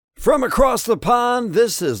From across the pond,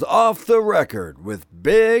 this is Off the Record with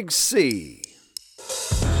Big C.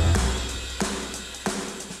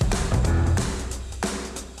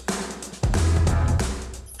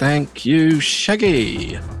 Thank you,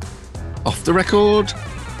 Shaggy. Off the record,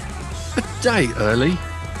 a day early.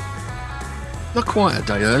 Not quite a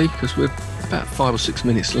day early, because we're about 5 or 6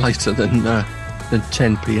 minutes later than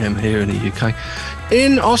 10 p.m. here in the UK.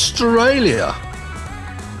 In Australia,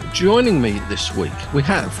 joining me this week,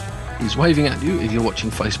 he's waving at you if you're watching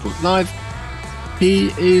Facebook Live. He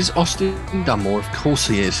is Austin Dunmore, of course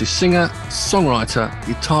he is. He's singer, songwriter,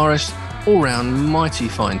 guitarist, all-round mighty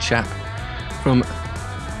fine chap from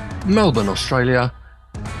Melbourne, Australia.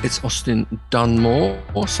 It's Austin Dunmore.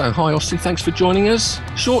 So, hi Austin, thanks for joining us.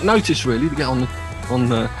 Short notice really to get on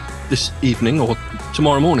this evening or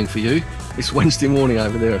tomorrow morning for you. It's Wednesday morning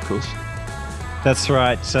over there, of course. That's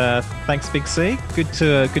right. Thanks, Big C. Good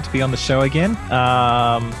to be on the show again.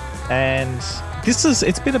 And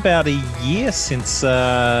it's been about a year since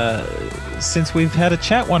we've had a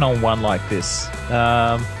chat one-on-one like this.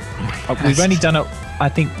 We've only done it, I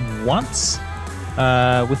think, once.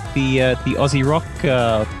 With the Aussie Rock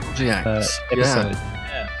episode. Yeah.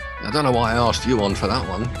 I don't know why I asked you on for that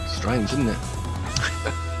one. Strange, isn't it?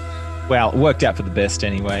 Well, it worked out for the best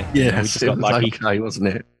anyway. Yeah, we just got lucky. Okay, wasn't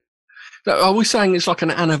it? Are we saying it's like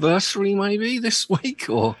an anniversary maybe this week?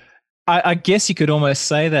 Or I guess you could almost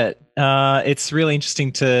say that. It's really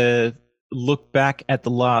interesting to look back at the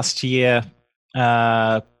last year,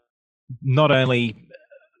 not only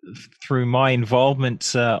through my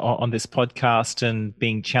involvement on this podcast and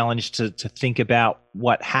being challenged to think about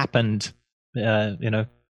what happened,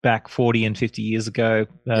 back 40 and 50 years ago,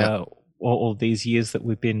 all these years that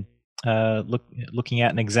we've been looking at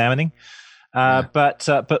and examining, but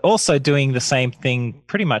also doing the same thing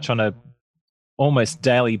pretty much on a almost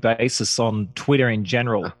daily basis on Twitter in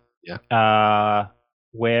general,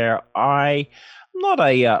 where I'm not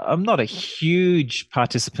a huge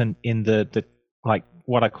participant in the like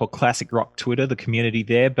what I call classic rock Twitter, the community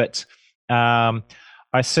there, but I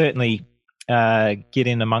certainly get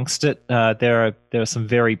in amongst it. There are some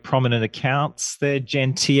very prominent accounts there,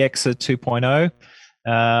 Gen TXer 2.0,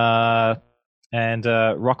 and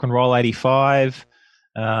Rock and Roll 85.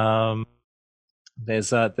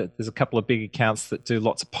 There's a couple of big accounts that do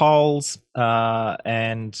lots of polls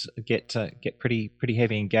and get pretty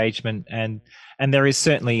heavy engagement, and there's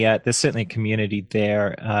certainly a community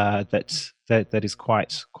there that is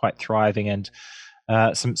quite thriving, and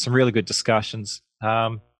some really good discussions.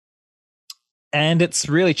 And it's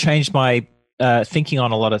really changed my thinking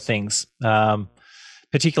on a lot of things,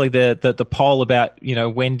 particularly the poll about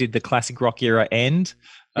when did the classic rock era end.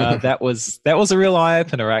 That was a real eye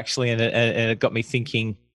opener actually, and it got me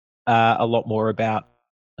thinking a lot more about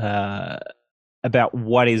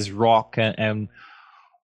what is rock and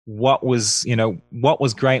what was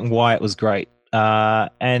great and why it was great.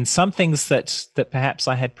 And some things that perhaps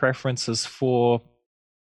I had preferences for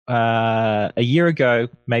a year ago,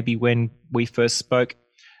 maybe when we first spoke,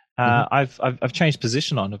 I've changed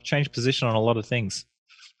position on. I've changed position on a lot of things.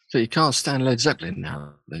 So you can't stand Led Zeppelin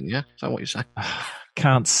now, then? Yeah, is that what you're saying?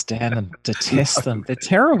 Can't stand them, detest them. They're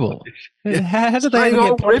terrible. How did they even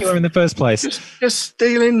get popular in the first place? Just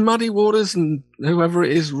stealing Muddy Waters and whoever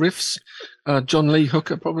it is riffs. John Lee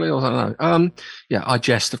Hooker probably, or I don't know. I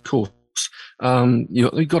jest, of course.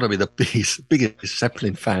 You've got to be the biggest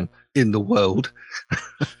Zeppelin fan in the world.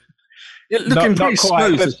 You're looking pretty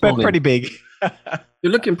smooth, but pretty big.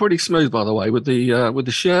 You're looking pretty smooth, by the way, with the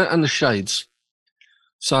shirt and the shades.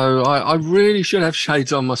 So I really should have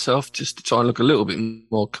shades on myself just to try and look a little bit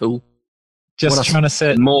more cool. Just trying to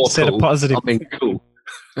set a positive. I mean, cool.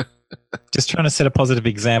 Just trying to set a positive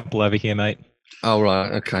example over here, mate. Oh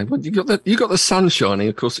right, okay. Well, you got the sun shining.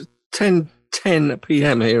 Of course, it's 10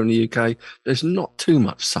 p.m. here in the UK. There's not too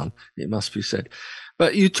much sun, it must be said.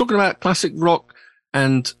 But you're talking about classic rock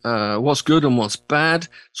and what's good and what's bad.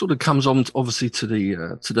 Sort of comes on obviously to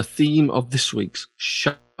the theme of this week's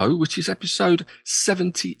show, which is episode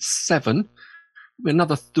 77.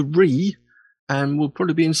 Another 3, and we'll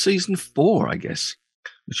probably be in season 4, I guess,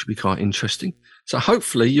 which will be quite interesting. So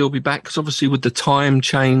hopefully you'll be back, because obviously with the time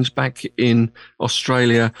change back in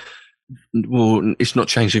Australia, well, it's not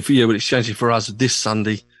changing for you, but it's changing for us. This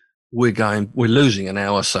Sunday, we're losing an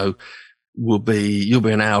hour, so you'll be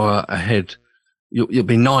an hour ahead. You'll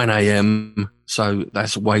be 9 a.m. So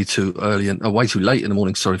that's way too early and way too late in the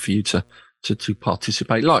morning. Sorry for you to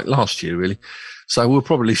participate, like last year, really. So we'll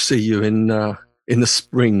probably see you in the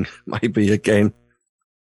spring, maybe again,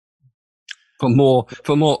 for more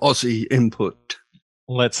Aussie input.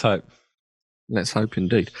 Let's hope. Let's hope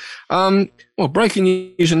indeed. Well, breaking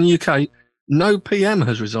news in the UK, no PM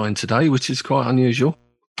has resigned today, which is quite unusual.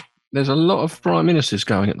 There's a lot of prime ministers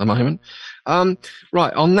going at the moment.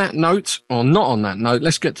 Right, on that note, or not on that note,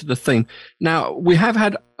 let's get to the theme. Now, we have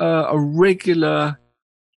had a regular,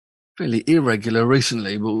 fairly irregular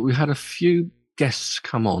recently, but we had a few guests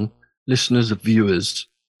come on, listeners, viewers,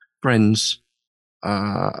 friends,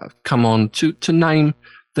 come on to name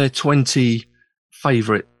their 20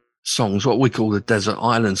 favourite songs, what we call the desert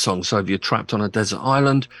island songs. So if you're trapped on a desert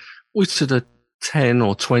island, we said 10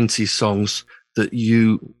 or 20 songs that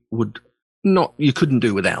you couldn't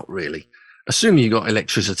do without, really. Assuming you got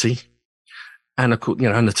electricity and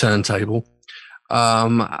and a turntable,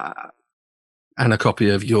 and a copy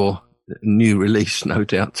of your new release, no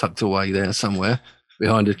doubt, tucked away there somewhere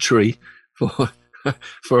behind a tree for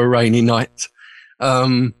a rainy night.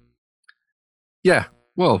 Well,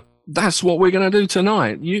 that's what we're going to do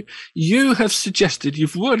tonight. You have suggested,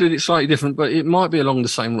 you've worded it slightly different, but it might be along the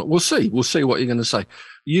same line. We'll see what you're going to say.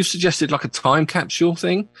 You've suggested like a time capsule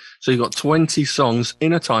thing. So you've got 20 songs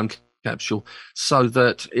in a time capsule, so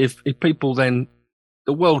that if people then,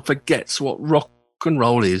 the world forgets what rock and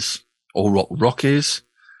roll is, or what rock is,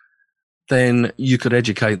 then you could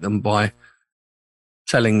educate them by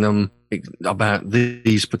telling them about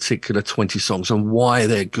these particular 20 songs and why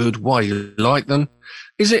they're good, why you like them.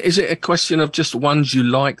 Is it a question of just ones you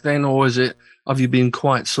like then, or have you been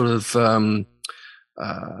quite sort of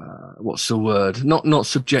what's the word? Not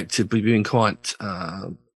subjective, but you've been quite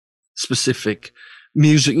specific.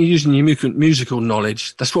 Music, using your musical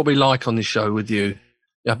knowledge. That's what we like on this show with you.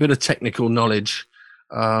 A bit of technical knowledge,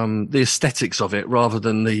 the aesthetics of it, rather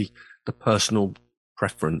than the personal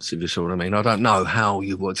preference, if you see what I mean. I don't know how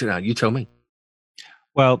you worked it out. You tell me.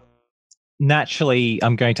 Well, naturally,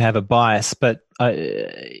 I'm going to have a bias, but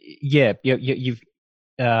you've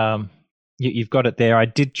got it there. I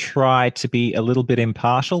did try to be a little bit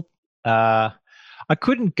impartial. I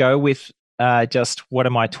couldn't go with just what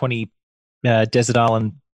are my 20 desert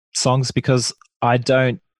island songs, because I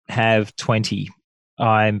don't have 20.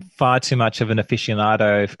 I'm far too much of an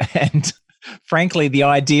aficionado, and frankly, the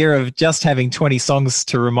idea of just having 20 songs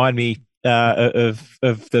to remind me of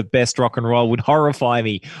the best rock and roll would horrify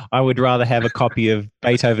me. I would rather have a copy of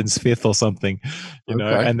Beethoven's Fifth or something, you know,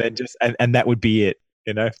 and then and that would be it.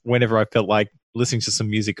 You know, whenever I felt like listening to some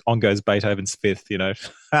music, on goes Beethoven's Fifth. You know,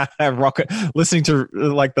 listening to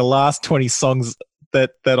like the last 20 songs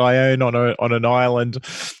that I own on an island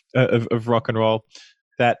of rock and roll.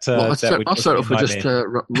 I'll settle for just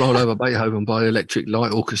Roll Over Beethoven by Electric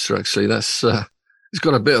Light Orchestra. Actually, that's it's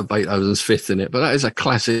got a bit of Beethoven's Fifth in it, but that is a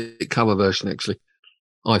classic cover version. Actually,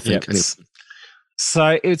 I think. Anyway.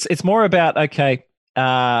 So it's more about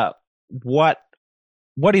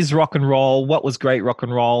what is rock and roll? What was great rock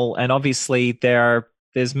and roll? And obviously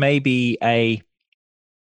there's maybe a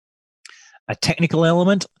technical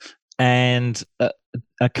element and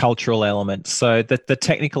a cultural element. So the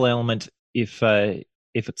technical element, if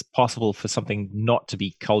it's possible for something not to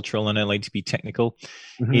be cultural and only to be technical,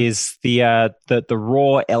 is the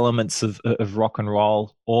raw elements of rock and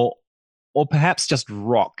roll, or perhaps just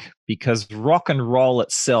rock, because rock and roll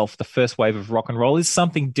itself, the first wave of rock and roll, is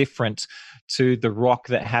something different to the rock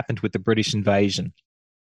that happened with the British invasion.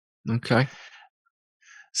 Okay.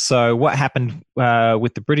 So what happened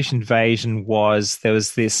with the British invasion was there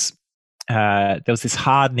was this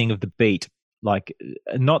hardening of the beat. Like,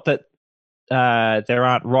 not that there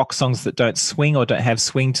aren't rock songs that don't swing or don't have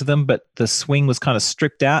swing to them, but the swing was kind of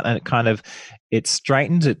stripped out, and it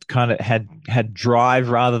straightened. It kind of had drive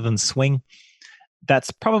rather than swing.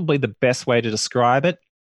 That's probably the best way to describe it.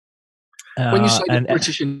 When you say the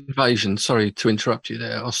British invasion, sorry to interrupt you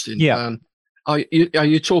there, Austin. Yeah. Are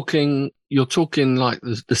you talking? You're talking like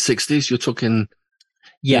the 60s. You're talking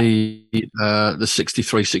the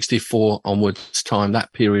 63, 64 onwards time.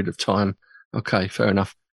 That period of time. Okay, fair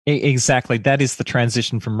enough. Exactly. That is the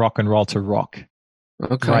transition from rock and roll to rock.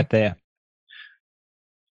 Okay. Right there.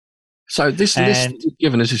 So this list you've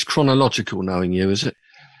given us is chronological, knowing you, is it?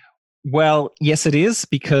 Well, yes, it is,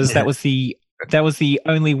 because that was the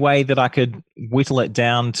only way that I could whittle it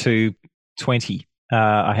down to 20.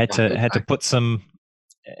 I had to put some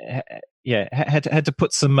had to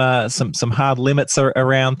put some hard limits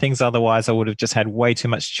around things. Otherwise, I would have just had way too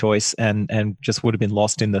much choice and just would have been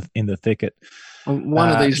lost in the thicket. One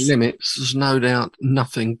of these limits is no doubt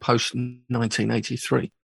nothing post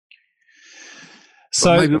 1983.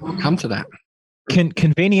 So but maybe we'll come to that.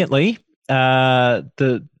 Conveniently,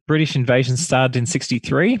 the British invasion started in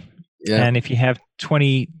 63. Yeah. And if you have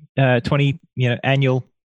 20 annual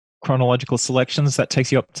chronological selections, that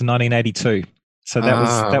takes you up to 1982. So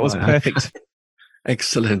that was perfect.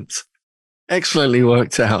 Excellent. Excellently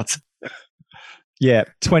worked out. Yeah,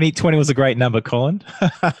 2020 was a great number, Colin.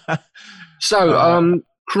 So,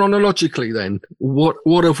 chronologically then, what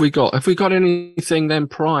have we got? Have we got anything then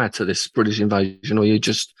prior to this British invasion, or are you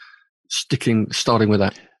just starting with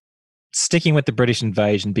that? Sticking with the British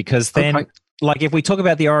invasion, because then, like, if we talk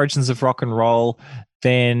about the origins of rock and roll,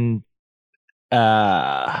 then,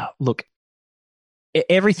 look,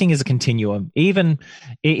 everything is a continuum. Even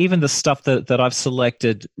the stuff that I've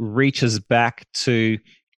selected reaches back to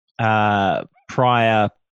prior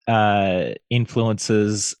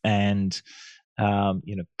influences and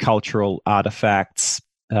cultural artifacts,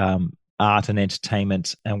 art and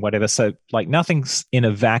entertainment and whatever. So, like, nothing's in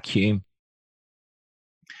a vacuum.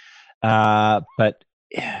 But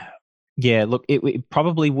yeah, look, it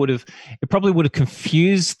probably would have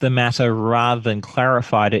confused the matter rather than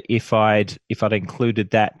clarified it if I'd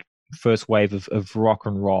included that first wave of rock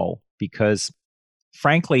and roll, because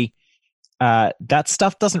frankly, that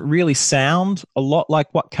stuff doesn't really sound a lot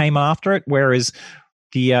like what came after it, whereas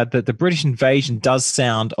the British invasion does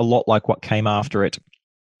sound a lot like what came after it.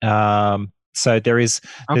 So there's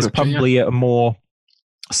probably a more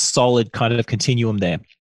solid kind of continuum there.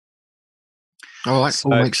 All right,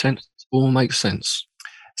 all makes sense. All makes sense.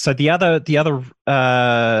 So the other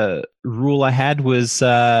rule I had was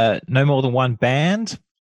no more than one band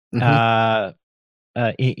in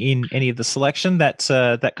any of the selection.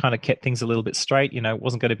 That kind of kept things a little bit straight. It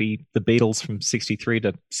wasn't going to be the Beatles from 63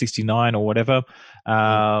 to 69 or whatever.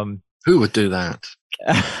 Who would do that?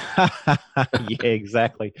 Yeah,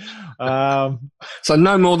 exactly. So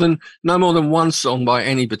no more than one song by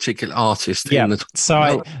any particular artist. Yeah. That's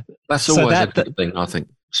always a good thing, I think.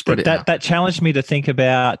 Spread it out. That challenged me to think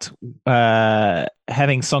about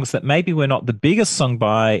having songs that maybe were not the biggest song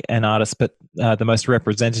by an artist, but the most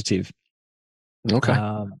representative. Okay.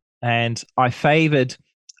 And I favored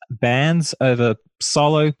bands over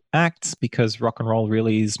solo acts because rock and roll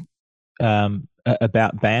really is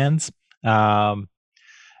about bands.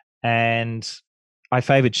 And I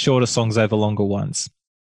favored shorter songs over longer ones.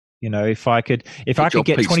 If I could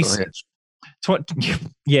get 20.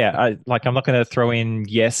 Yeah, I'm not going to throw in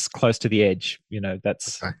Yes, Close to the Edge.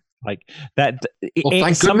 That's okay. Like that. Well,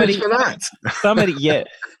 thank goodness for that. Somebody, yeah.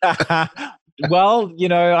 Well,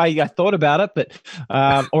 I thought about it, but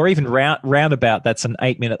or even Roundabout. That's an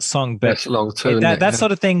 8-minute song, but that's long too. That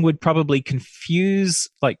sort of thing would probably confuse,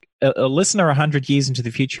 like a listener 100 years into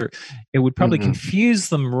the future. It would probably confuse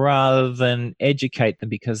them rather than educate them,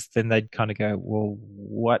 because then they'd kind of go, "Well,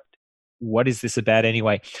 what is this about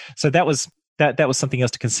anyway?" So that was something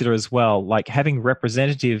else to consider as well, like having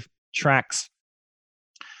representative tracks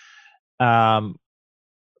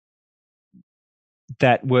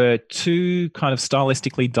that were too kind of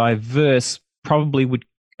stylistically diverse probably would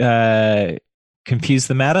confuse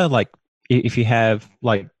the matter. Like if you have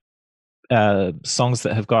like songs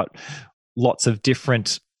that have got lots of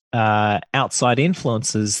different outside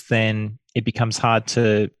influences, then it becomes hard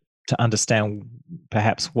to understand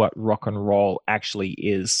perhaps what rock and roll actually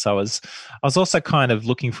is. So I was also kind of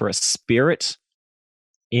looking for a spirit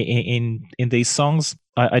in these songs.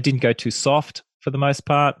 I didn't go too soft for the most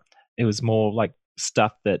part. It was more like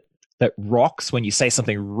stuff that rocks. When you say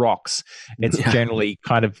something rocks, it's generally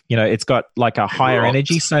kind of, it's got like a higher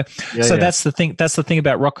energy. So that's the thing. That's the thing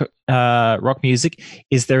about rock music,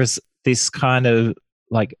 is there's this kind of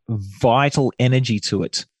like vital energy to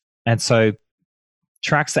it. And so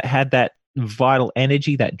tracks that had that vital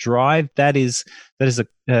energy, that drive, that is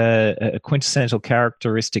a quintessential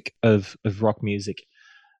characteristic of rock music.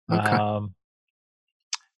 Okay.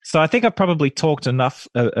 So I think I've probably talked enough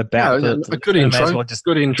about a good intro. Well just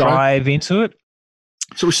good intro. Dive into it.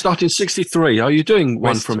 So we start in 63. Are you doing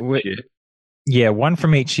one from each year? Yeah, one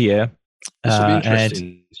from each year. This will be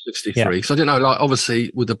interesting. 63. So I didn't know, like,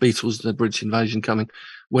 obviously with the Beatles, the British invasion coming,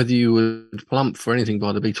 whether you would plump for anything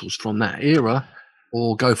by the Beatles from that era,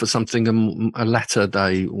 or go for something a latter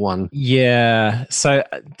day one. Yeah. So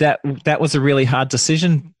that was a really hard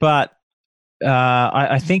decision, but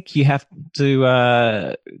I think you have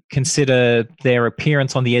to consider their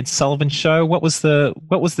appearance on the Ed Sullivan Show. What was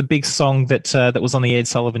the big song that was on the Ed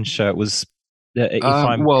Sullivan Show? It was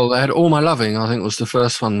well, they had "All My Loving." I think was the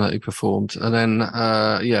first one that he performed, and then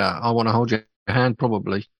 "I Want to Hold Your Hand"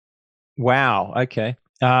 probably. Wow. Okay.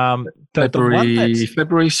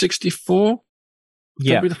 February 64.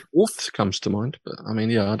 Yeah. February the 4th comes to mind, but I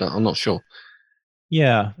mean, I'm not sure.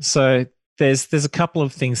 Yeah. So there's a couple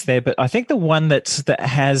of things there, but I think the one that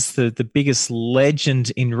has the biggest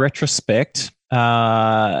legend in retrospect,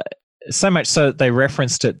 so much so that they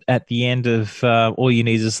referenced it at the end of All You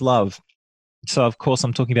Need Is Love. So of course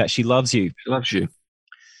I'm talking about She Loves You. She Loves You.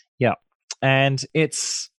 Yeah. And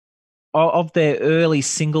it's of their early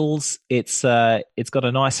singles, it's got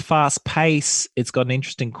a nice fast pace, it's got an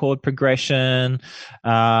interesting chord progression,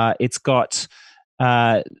 it's got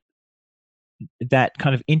that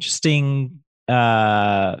kind of interesting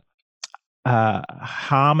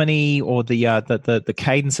harmony, or the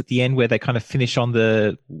cadence at the end where they kind of finish on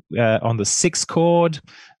the sixth chord.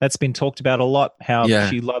 That's been talked about a lot. How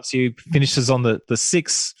She Loves You finishes on the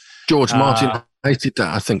sixth. George Martin hated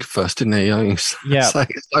that, I think, first, didn't he? I mean,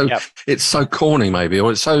 it's so corny, maybe,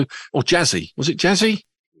 or jazzy. Was it jazzy?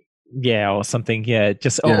 Yeah, or something. Yeah,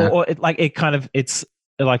 just or it's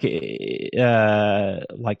like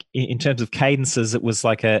in terms of cadences, it was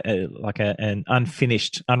like an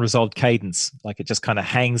unfinished, unresolved cadence. Like it just kind of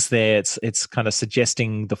hangs there. It's kind of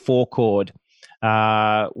suggesting the four chord,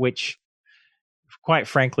 which, quite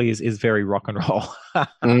frankly, is very rock and roll.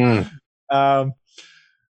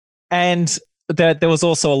 And there was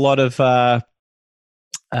also a lot of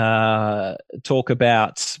talk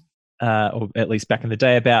about, or at least back in the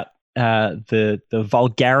day, about the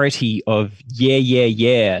vulgarity of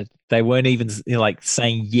yeah. They weren't even like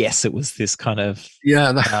saying yes. It was this kind of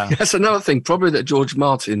that's another thing probably that George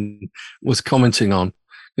Martin was commenting on.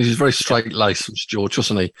 He was very straight laced, was George,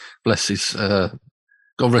 wasn't he? Bless his God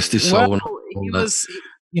rest his soul. Well,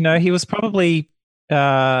 he was probably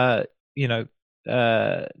not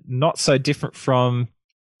so different from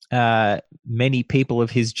many people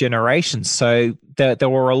of his generation. So there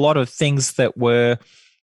were a lot of things that were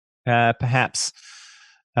perhaps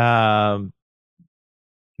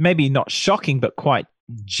maybe not shocking, but quite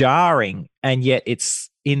jarring. And yet it's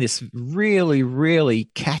in this really, really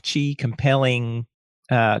catchy, compelling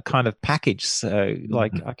kind of package. So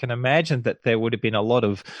like I can imagine that there would have been a lot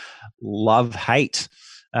of love-hate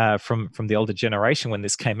from the older generation when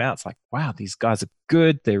this came out. It's like, wow, these guys are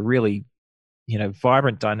good. They're really,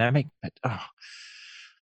 vibrant, dynamic, but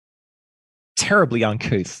terribly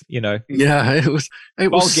uncouth, Yeah, it was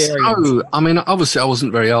so, I mean, obviously I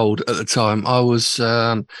wasn't very old at the time. I was,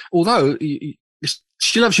 although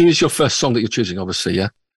She Loves You is your first song that you're choosing, obviously, yeah?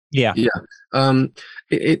 Yeah.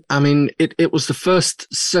 It was the first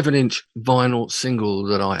 7-inch vinyl single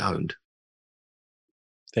that I owned.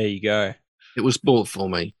 There you go. It was bought for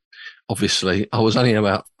me, obviously. I was only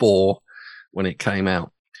about 4 when it came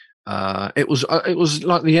out. It was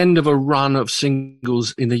like the end of a run of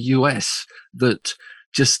singles in the US that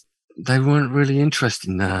just, they weren't really interested.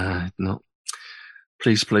 Not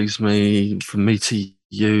Please Please Me, From Me to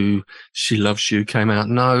You, She Loves You came out.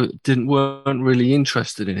 No, weren't really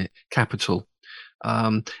interested in it. Capital.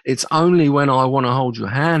 It's only when I Want to Hold Your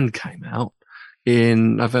Hand came out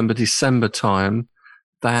in November, December time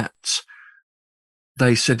that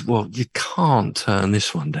they said, well, you can't turn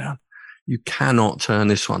this one down. You cannot turn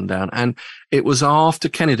this one down. And it was after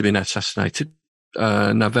Kennedy had been assassinated,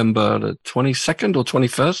 November the 22nd or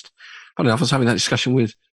 21st. Funny enough, I was having that discussion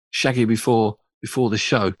with Shaggy before the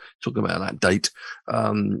show, talking about that date,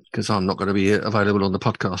 because I'm not going to be available on the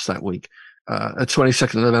podcast that week.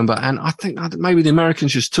 22nd of November. And I think maybe the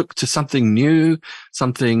Americans just took to something new,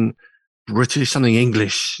 something British, something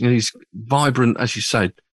English. These vibrant, as you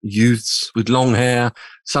said, youths with long hair,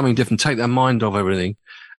 something different, take their mind off everything.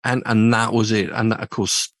 And that was it. And that, of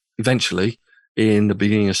course, eventually, in the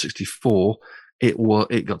beginning of 64, it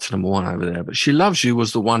got to number 1 over there. But She Loves You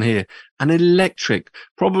was the one here. An electric,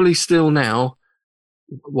 probably still now.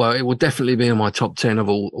 Well, it will definitely be in my top 10 of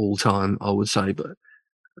all time, I would say. But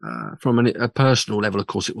from a personal level, of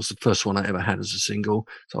course, it was the first one I ever had as a single.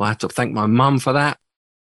 So I have to thank my mum for that.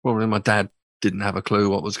 Probably my dad didn't have a clue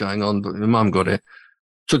what was going on, but my mum got it.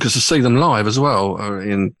 Took us to see them live as well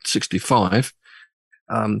in 65.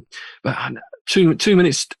 But 2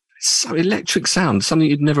 minutes, so electric sound, something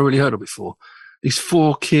you'd never really heard of before. These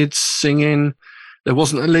 4 kids singing. There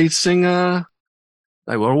wasn't a lead singer.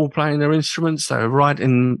 They were all playing their instruments. They were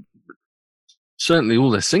writing certainly all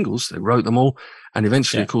their singles. They wrote them all, and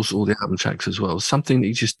eventually, of course, all the album tracks as well. Something that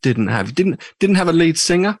you just didn't have. You didn't have a lead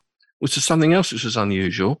singer, which is something else which was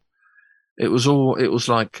unusual. It was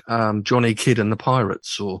like Johnny Kidd and the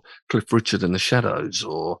Pirates, or Cliff Richard and the Shadows,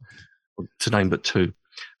 or to name but 2.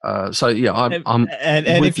 So yeah, I'm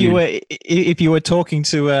and if you were talking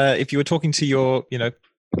to your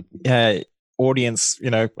audience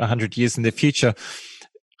 100 years in the future,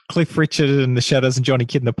 Cliff Richard and the Shadows and Johnny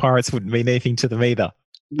Kidd and the Pirates wouldn't mean anything to them either.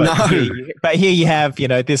 But here you have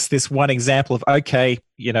this one example of like the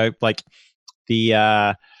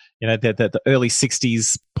the early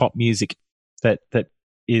 60s pop music that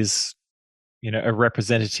is a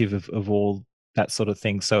representative of all that sort of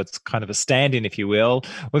thing. So it's kind of a stand-in, if you will.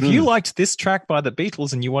 Or if you liked this track by the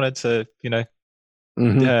Beatles and you wanted to,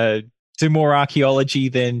 do more archaeology,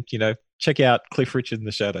 then check out Cliff Richard and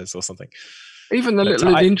the Shadows or something. Even the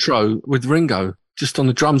little intro with Ringo, just on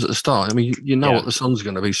the drums at the start. I mean, you know what the song's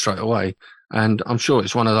going to be straight away. And I'm sure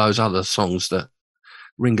it's one of those other songs that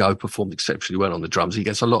Ringo performed exceptionally well on the drums. He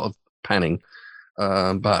gets a lot of panning,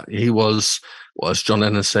 but he was, well, as John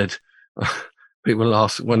Lennon said, people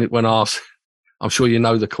ask, when asked, I'm sure you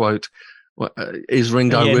know the quote, is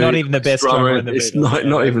Ringo really not even the best drummer in the It's Beatles,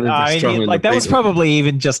 not even the best drummer in the that was probably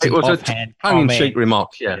even just an offhand tongue-in-cheek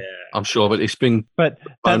remark, I'm sure, but it's been... But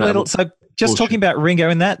that little... So just talking about Ringo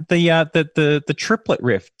and that, the triplet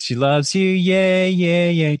riff, she loves you, yeah, yeah,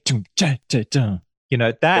 yeah,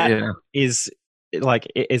 that is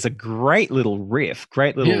a great little riff,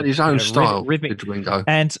 great little his own style, rhythmic Ringo.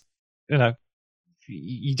 And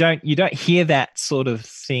you don't hear that sort of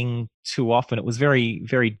thing too often. It was very,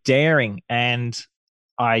 very daring, and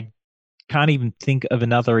I can't even think of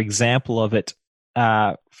another example of it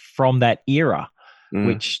from that era.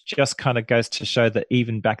 Which just kind of goes to show that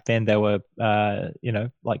even back then they were,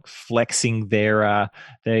 flexing their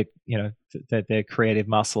creative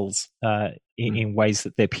muscles in ways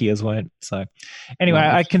that their peers weren't. So, anyway,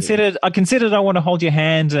 I considered I Want to Hold Your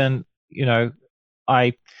Hand, and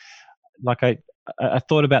I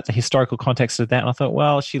thought about the historical context of that, and I thought,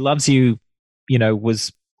 well, She Loves You,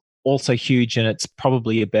 was also huge, and it's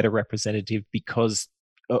probably a better representative because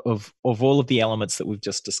of all of the elements that we've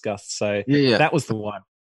just discussed. So that was the one.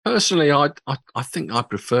 Personally, I think I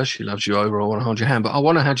prefer She Loves You over I Want to Hold Your Hand, but I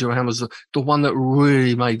Want to Hold Your Hand was the one that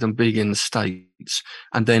really made them big in the States.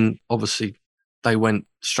 And then obviously they went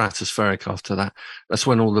stratospheric after that. That's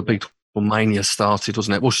when all the Beatlemania started,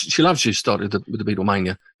 wasn't it? Well, She Loves You started with the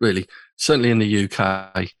Beatlemania, really, certainly in the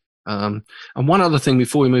UK. And one other thing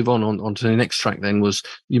before we move on to the next track then was,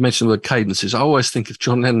 you mentioned the word cadences. I always think of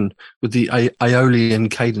John Lennon with the Aeolian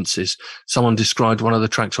cadences. Someone described one of the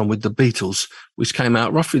tracks on with the Beatles, which came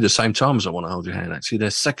out roughly the same time as I Want to Hold Your Hand, actually,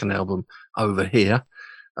 their second album over here.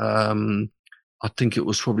 I think it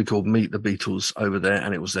was probably called Meet the Beatles over there,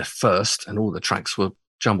 and it was their first, and all the tracks were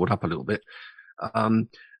jumbled up a little bit.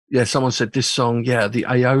 Someone said this song, the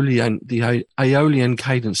Aeolian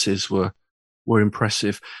cadences were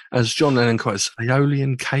impressive. As John Lennon quotes,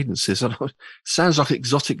 Aeolian cadences. Sounds like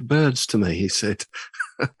exotic birds to me, he said,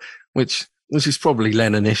 which is probably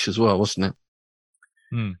Lennon-ish as well, wasn't it?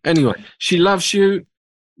 Anyway, She Loves You.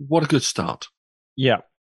 What a good start. Yeah.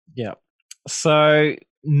 So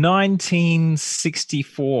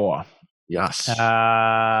 1964. Yes.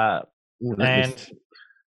 And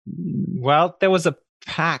well, there was a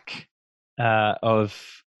pack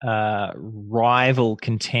of rival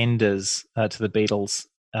contenders to the Beatles,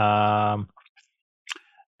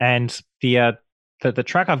 and the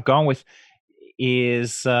track I've gone with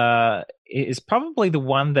is probably the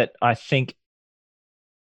one that I think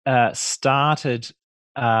started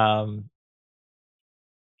the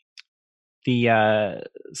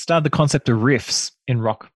concept of riffs in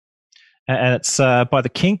rock, and it's by the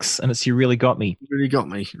Kinks, and it's You Really Got Me. You Really Got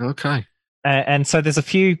Me. Okay. And so there's a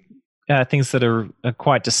few things that are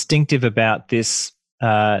quite distinctive about this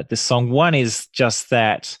song. One is just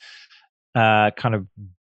that kind of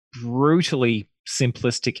brutally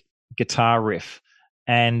simplistic guitar riff,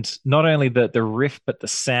 and not only the riff but the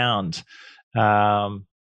sound. I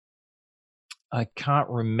can't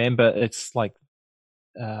remember. It's like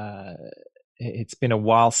it's been a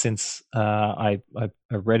while since I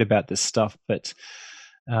read about this stuff, but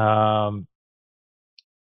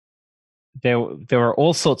there are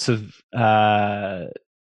all sorts of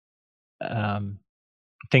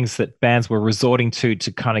things that bands were resorting to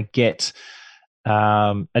kind of get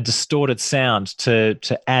a distorted sound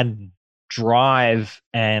to add drive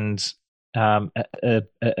and a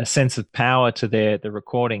sense of power to their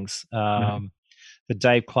recordings. The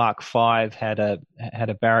Dave Clark Five had a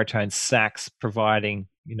baritone sax providing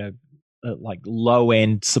like low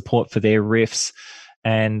end support for their riffs,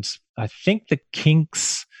 and I think the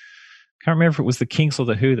Kinks. Can't remember if it was the Kinks or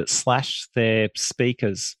the Who that slashed their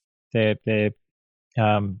speakers, their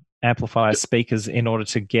amplifier speakers, in order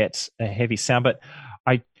to get a heavy sound. But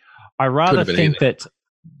I rather think that,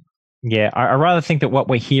 I rather think that what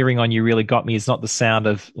we're hearing on You Really Got Me is not the sound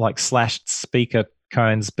of like slashed speaker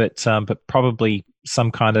cones, but probably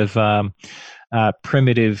some kind of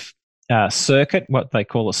primitive circuit, what they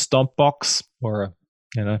call a stomp box or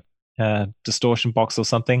a distortion box or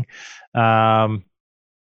something.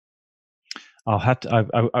 I'll have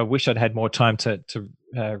to. I wish I'd had more time to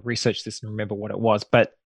research this and remember what it was.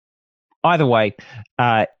 But either way,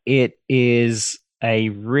 it is a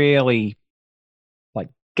really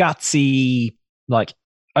gutsy, like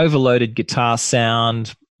overloaded guitar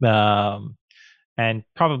sound, and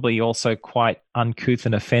probably also quite uncouth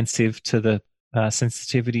and offensive to the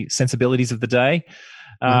sensibilities of the day.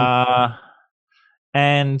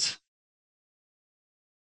 And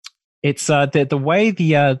it's the way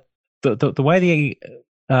the way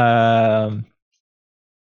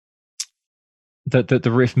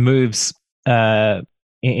the riff moves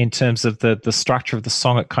in terms of the structure of the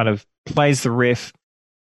song. It kind of plays the riff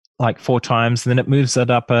like 4 times, and then it moves it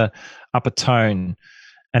up a tone,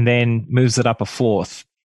 and then moves it up a fourth.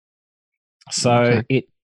 So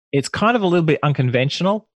it's kind of a little bit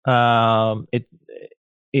unconventional.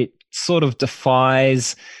 It sort of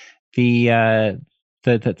defies the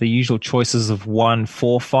usual choices of 1,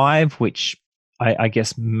 4, 5, which I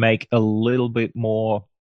guess make a little bit more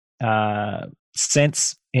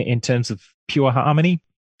sense in terms of pure harmony,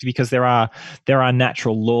 because there are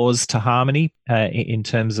natural laws to harmony in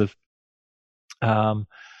terms of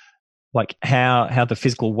like how the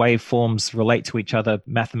physical waveforms relate to each other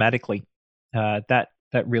mathematically. That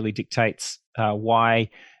really dictates why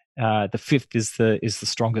the fifth is the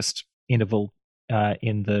strongest interval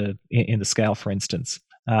in the scale, for instance.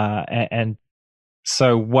 And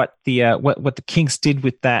so what the Kinks did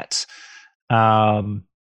with that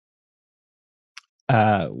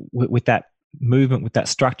with that movement, with that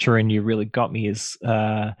structure, and You Really Got Me, is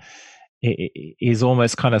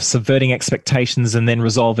almost kind of subverting expectations and then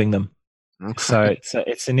resolving them. So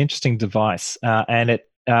it's an interesting device, and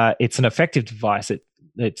it's an effective device.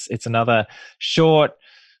 It's another short,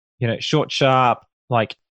 sharp,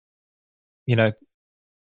 like,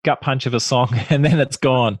 gut punch of a song, and then it's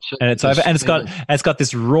gone and it's over. And it's got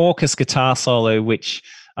this raucous guitar solo, which,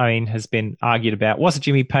 I mean, has been argued about. Was it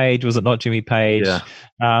Jimmy Page? Was it not Jimmy Page? Yeah.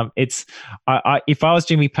 If I was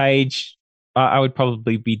Jimmy Page, I would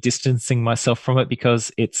probably be distancing myself from it,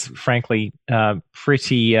 because it's frankly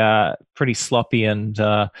pretty sloppy and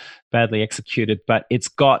badly executed. But it's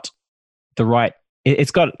got the right.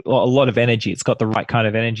 It's got a lot of energy. It's got the right kind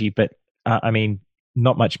of energy, but I mean,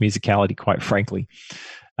 not much musicality, quite frankly.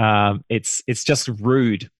 It's just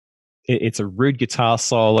rude. It's a rude guitar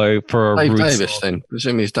solo for a Dave rude Davis. song. Then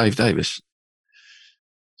presumably it's Dave Davis.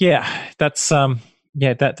 Yeah, that's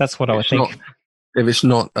what I would think. If it's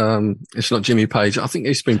not Jimmy Page, I think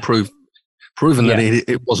it's been proven that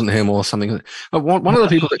it wasn't him or something. One of the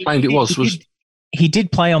people that claimed it was he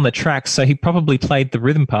did play on the track, so he probably played the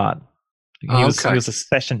rhythm part. He was a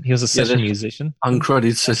session musician.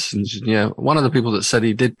 Uncredited sessions. Yeah, one of the people that said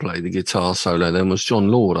he did play the guitar solo then was John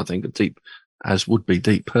Lord, I think, as would be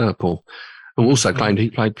Deep Purple, who also claimed he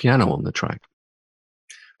played piano on the track.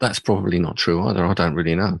 That's probably not true either. I don't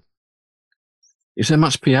really know. Is there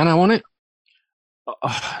much piano on it?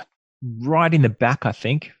 Right in the back, I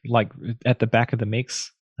think, like at the back of the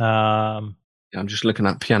mix. I'm just looking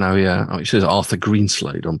at piano. Yeah, it says Arthur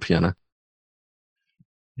Greenslade on piano.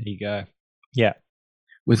 There you go. Yeah,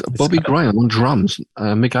 with Bobby Graham on drums.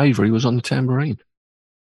 Mick Avery was on the tambourine.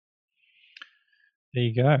 There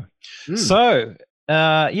you go. So,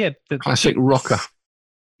 the classic rocker.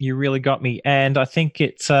 You Really Got Me, and I think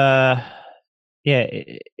it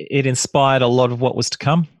inspired a lot of what was to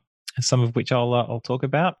come, some of which I'll talk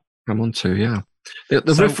about. I'm on to, yeah.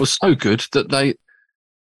 The riff was so good that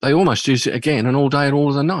they almost used it again and all day and all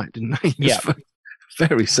of the night, didn't they? Yeah,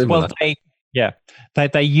 very similar. Well, they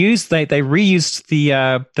reused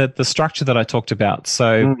the structure that I talked about.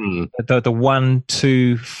 So the 1,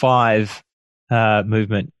 2, 5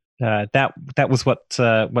 movement, that was what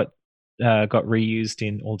got reused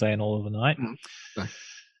in All Day and All of the Night. Okay.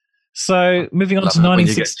 So moving on to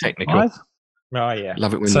 1965. Oh yeah,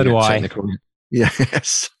 love it when so you do get I. Technical.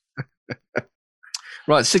 Yes.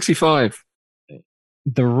 Right, 65.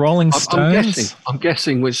 The Rolling Stones. I'm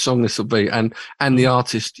guessing which song this will be, and the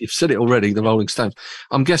artist. You've said it already. The Rolling Stones.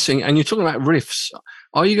 I'm guessing, and you're talking about riffs.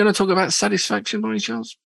 Are you going to talk about Satisfaction by any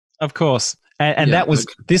chance? Of course, and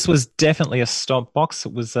this was definitely a stomp box.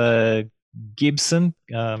 It was a Gibson.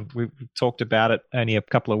 We talked about it only a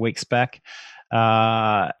couple of weeks back,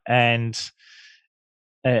 and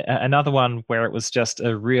another one where it was just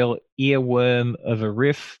a real earworm of a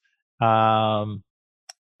riff,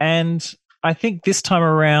 and I think this time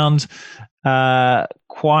around,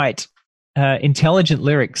 quite intelligent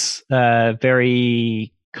lyrics,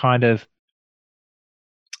 very kind of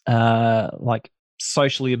like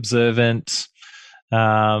socially observant,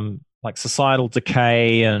 like societal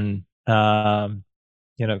decay and,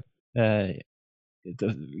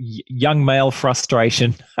 the young male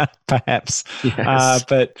frustration, perhaps. Yes.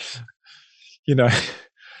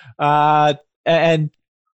 And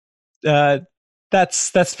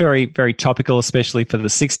that's very, very topical, especially for the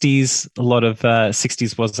 60s. A lot of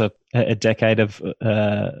 60s was a decade of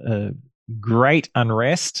great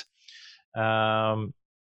unrest. And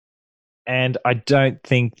I don't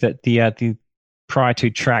think that the prior two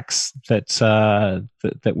tracks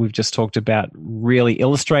that we've just talked about really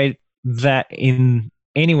illustrate that in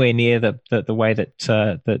anywhere near the way that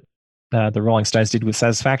the Rolling Stones did with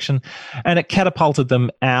Satisfaction, and it catapulted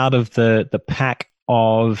them out of the pack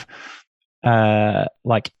of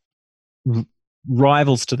like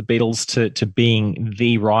rivals to the Beatles to being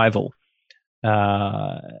the rival,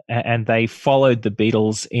 and they followed the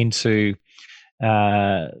Beatles into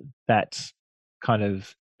that kind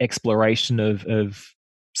of exploration of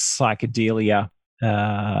psychedelia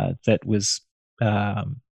that was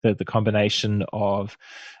the combination of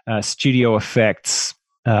studio effects,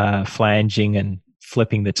 flanging and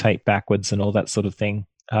flipping the tape backwards and all that sort of thing,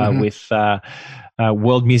 with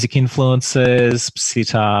world music influences,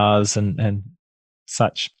 sitars and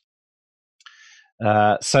such.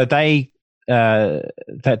 So they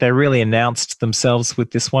really announced themselves with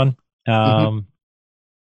this one.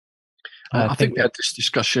 I think we had this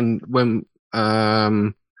discussion when I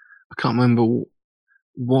can't remember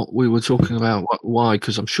what we were talking about, why,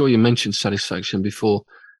 because I'm sure you mentioned Satisfaction before,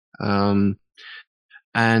 and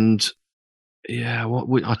yeah,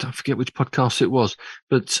 I don't forget which podcast it was,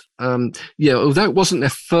 but yeah, although it wasn't their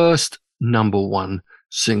first number one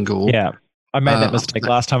single, yeah. I made that mistake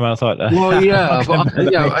last time. I thought, well, yeah,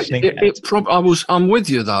 I'm with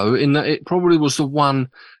you though, in that it probably was the one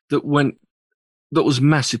that was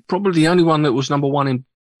massive. Probably the only one that was number one in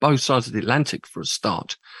both sides of the Atlantic for a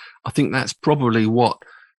start. I think that's probably what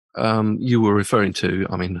you were referring to.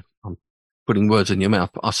 I mean, I'm putting words in your mouth,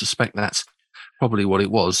 but I suspect that's probably what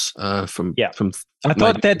it was. From I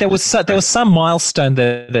thought that there was some milestone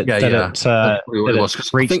that it was,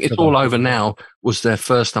 because I think It's All Over Now was their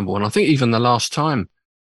first number one. I think even The Last Time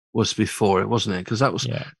was before it, wasn't it? Because that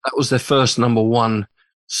was their first number one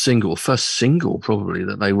first single probably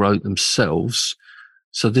that they wrote themselves.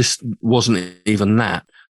 So this wasn't even that,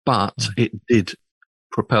 but it did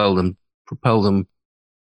propel them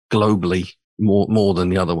globally more than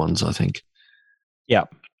the other ones, I think. Yeah.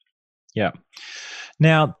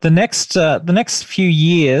 Now the next few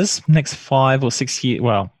years, next 5 or 6 years,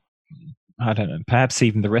 well, I don't know, perhaps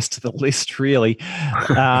even the rest of the list really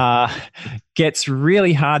gets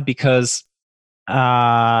really hard, because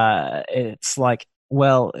it's like,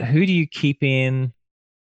 well, who do you keep in?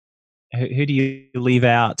 Who do you leave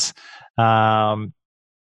out? And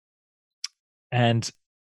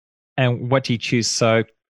what do you choose? So,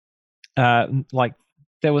 like,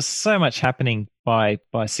 there was so much happening by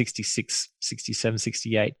 66, 67,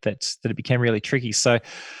 68 that it became really tricky. So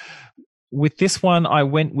with this one, I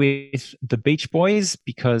went with the Beach Boys,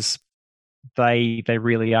 because they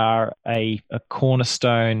really are a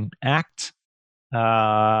cornerstone act.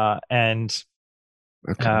 And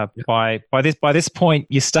by this point,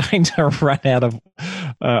 you're starting to run out of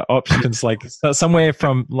options, like somewhere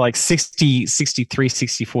from like 60, 63,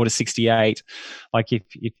 64 to 68. Like if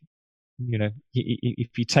you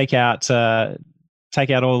take out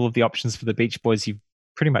all of the options for the Beach Boys, you've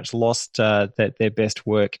pretty much lost their best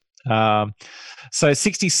work. So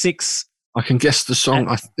 66. I can guess the song,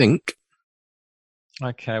 I think.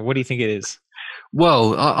 Okay, what do you think it is?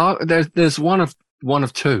 Well, there's one of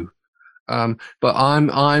two, but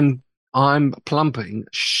I'm plumping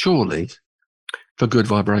surely for Good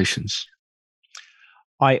Vibrations.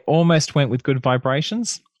 I almost went with Good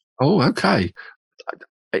Vibrations. Oh, okay.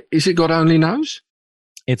 Is it God Only Knows?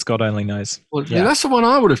 It's God Only Knows. Well, yeah, that's the one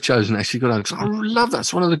I would have chosen, actually. God Only, because I love that.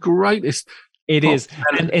 It's one of the greatest. It is,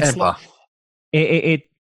 and it's ever. It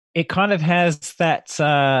kind of has that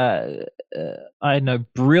I don't know,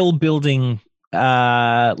 brill building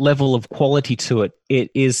level of quality to it. It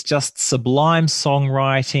is just sublime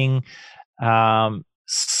songwriting,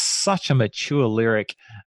 such a mature lyric,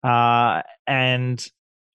 and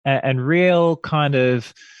real kind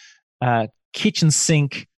of kitchen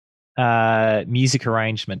sink music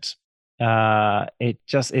arrangement.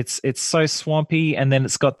 It's so swampy, and then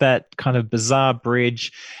it's got that kind of bizarre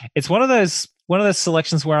bridge. It's one of those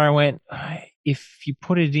selections where I went, if you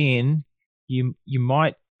put it in, you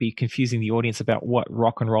might be confusing the audience about what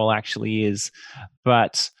rock and roll actually is.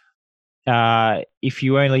 But if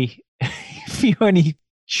you only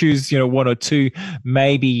choose one or two,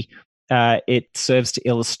 maybe it serves to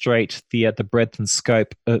illustrate the breadth and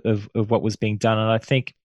scope of what was being done. And I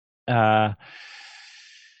think the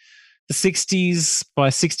 60s, by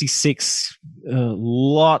 66,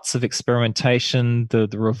 lots of experimentation. The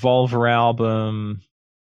Revolver album,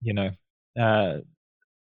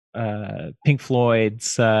 Pink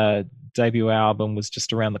Floyd's debut album was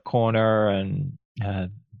just around the corner, and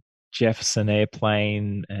Jefferson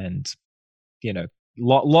Airplane, and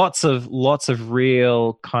lots of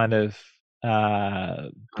real kind of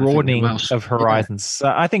broadening of horizons.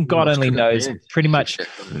 So I think God Only Knows pretty much.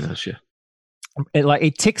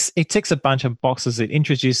 It ticks a bunch of boxes. It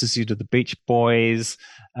introduces you to the Beach Boys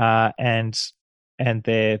and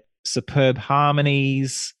their superb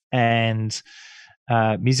harmonies and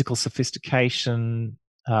musical sophistication,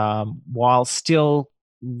 while still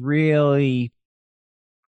really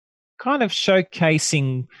kind of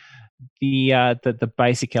showcasing the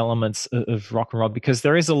basic elements of rock and roll, because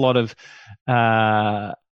there is a lot of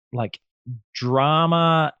like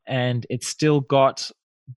drama, and it's still got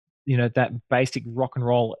that basic rock and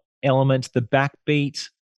roll element. The backbeat.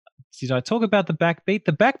 Did I talk about the backbeat?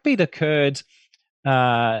 The backbeat occurred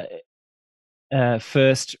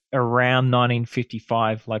first around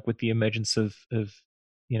 1955, like with the emergence of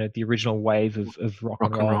the original wave of rock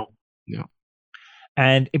and roll. Yeah,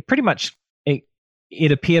 and it pretty much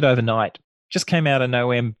it appeared overnight, just came out of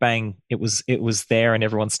nowhere, and bang, it was there, and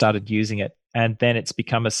everyone started using it, and then it's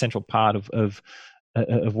become a central part of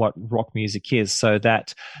what rock music is. So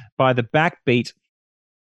that by the backbeat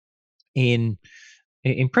in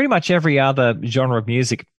pretty much every other genre of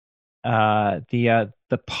music, the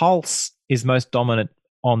pulse is most dominant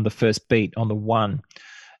on the first beat, on the 1,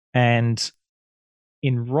 and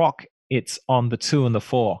in rock it's on the 2 and the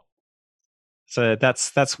 4. So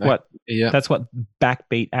that's what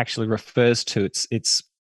backbeat actually refers to. It's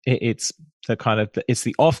the kind of it's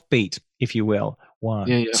the offbeat, if you will.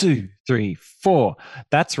 1, 2, 3, 4.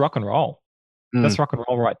 That's rock and roll. That's rock and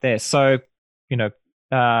roll right there. So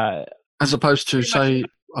as opposed to say,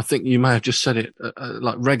 I think you may have just said it,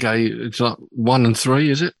 like reggae. It's like 1 and 3,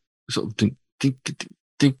 is it? Sort of ding ding ding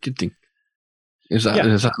ding ding ding. Is that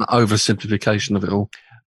an oversimplification of it all?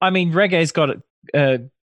 I mean, reggae's got a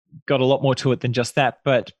lot more to it than just that,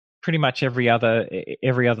 but pretty much every other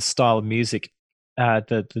style of music,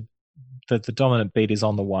 the dominant beat is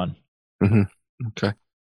on the 1. Mm-hmm. Okay.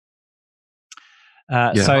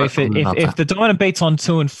 So if the dominant beat's on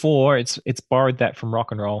 2 and 4, it's borrowed that from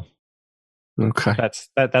rock and roll. Okay.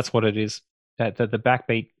 That's what it is. That the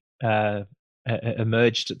backbeat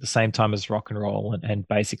emerged at the same time as rock and roll, and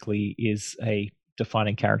basically is a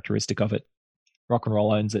defining characteristic of it. Rock and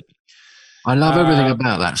roll owns it. I love everything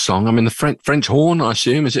about that song. I mean, the French horn, I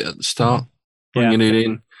assume, is it at the start, bringing it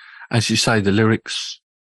in, as you say, the lyrics.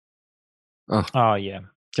 Oh yeah,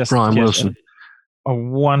 Brian Wilson, a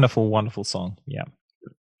wonderful, wonderful song. Yeah.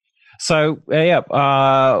 So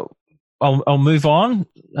I'll move on.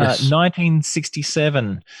 Yes.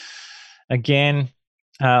 1967. Again,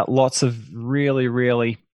 lots of really,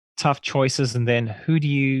 really tough choices, and then who do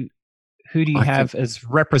you have as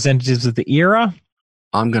representatives of the era?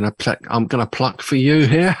 I'm gonna pluck for you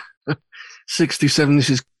here. 67. This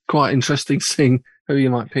is quite interesting, seeing who you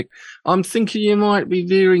might pick. I'm thinking you might be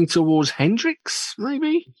veering towards Hendrix,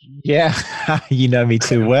 maybe. Yeah, you know me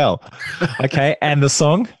too well. Okay, and the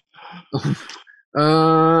song?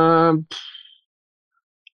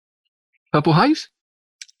 Purple Haze.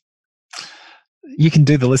 You can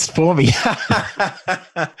do the list for me.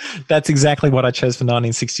 That's exactly what I chose for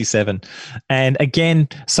 1967. And again,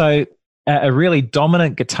 so a really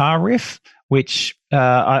dominant guitar riff, which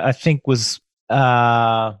I think was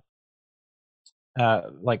like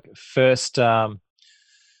first,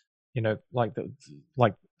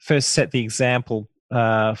 first set the example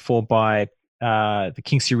for by the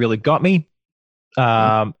Kinks. You Really Got Me,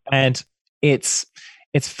 and it's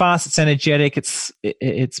fast, it's energetic, it's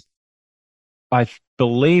I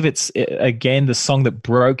believe it's again the song that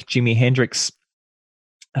broke Jimi Hendrix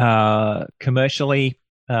commercially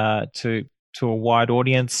to a wide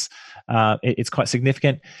audience. It's quite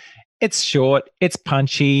significant. It's short, it's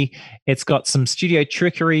punchy, it's got some studio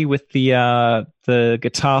trickery with the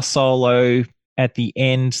guitar solo at the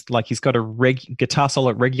end. Like he's got a guitar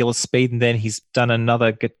solo at regular speed, and then he's done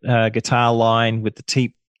another guitar line with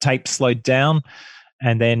the tape slowed down,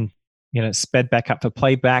 and then sped back up for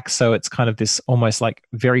playback. So it's kind of this almost like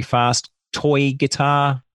very fast toy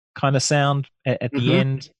guitar kind of sound at the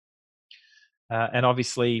end. And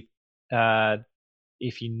obviously,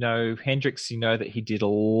 if you know Hendrix, you know that he did a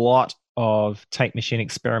lot of tape machine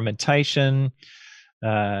experimentation,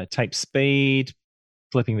 tape speed,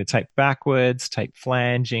 flipping the tape backwards, tape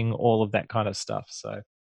flanging, all of that kind of stuff. So,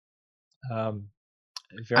 and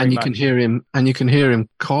you can hear him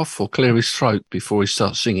cough or clear his throat before he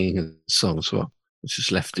starts singing a song as well, which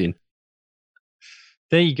is left in.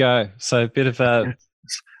 There you go. So a bit of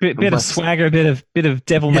bit of swagger, a bit of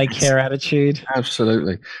devil may care attitude.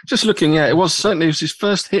 Absolutely. Just looking at it, it was his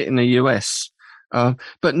first hit in the US,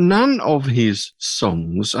 but none of his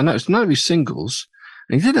songs. I know it's none of his singles,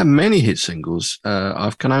 and he did have many hit singles.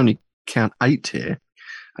 I can only count 8 here,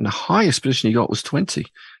 and the highest position he got was 20,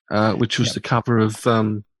 which was the cover of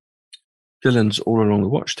Dylan's "All Along the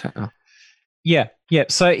Watchtower." Yeah.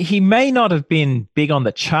 So he may not have been big on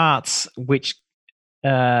the charts, which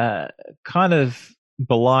kind of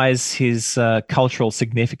belies his cultural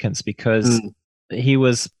significance, because he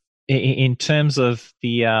was, in terms of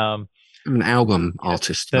the an album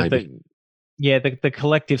artist, maybe. The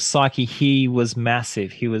collective psyche, he was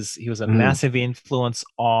massive. He was a massive influence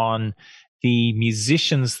on the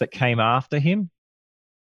musicians that came after him.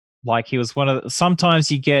 Like, he was one of the,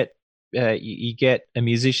 sometimes you get a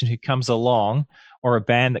musician who comes along, or a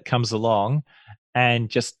band that comes along and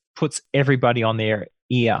just puts everybody on their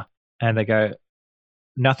ear, and they go,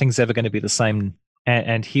 nothing's ever going to be the same.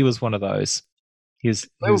 And he was one of those. He was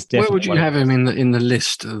definitely. Where would you have him in the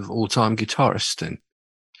list of all-time guitarists then?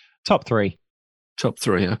 Top 3. Top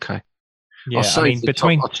 3, okay. Yeah, I'll save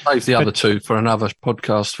the other 2 for another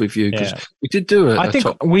podcast with you, because we did do I think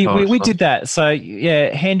we did that. So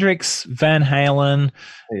yeah, Hendrix, Van Halen,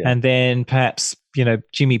 and then perhaps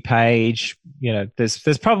Jimmy Page.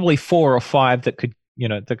 There's probably 4 or 5 that could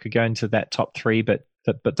go into that top 3, but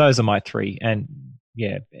those are my 3. And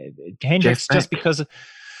Hendrix, just because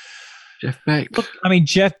Jeff Beck. Look, I mean,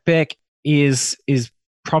 Jeff Beck is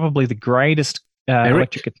probably the greatest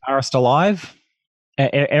electric guitarist alive.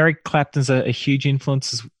 Eric Clapton's a huge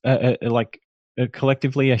influence,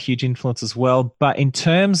 collectively a huge influence as well. But in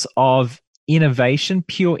terms of innovation,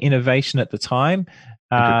 pure innovation at the time,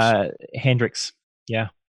 Hendrix. Yeah.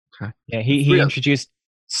 Okay. Yeah, he introduced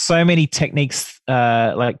so many techniques,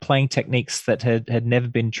 like playing techniques that had never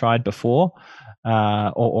been tried before,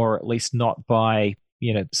 or at least not by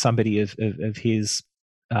somebody of his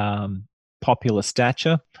popular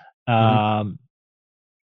stature.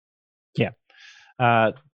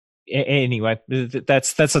 Anyway,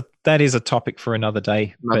 that is a topic for another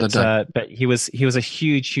day. But he was a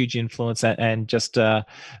huge influence, and just a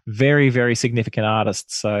very, very significant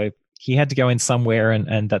artist. So he had to go in somewhere,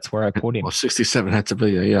 and that's where I put him. Well, 67 had to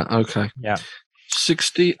be there. Yeah. Okay. Yeah.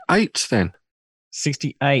 68 then.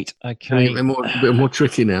 68. Okay. A bit more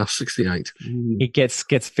tricky now. 68. It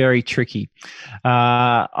gets very tricky.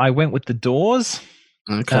 I went with the Doors.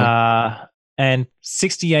 Okay. And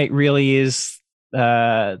 68 really is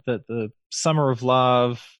the summer of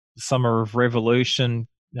love, the summer of revolution.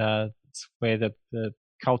 It's where the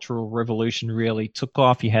cultural revolution really took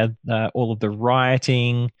off. You had all of the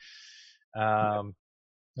rioting.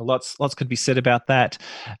 Lots could be said about that.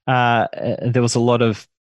 There was a lot of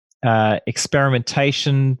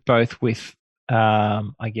experimentation, both with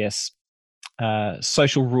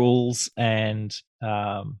social rules and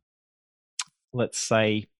let's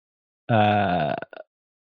say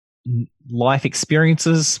life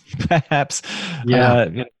experiences, perhaps.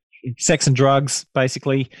 Sex and drugs,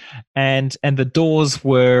 basically, and the Doors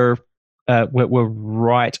were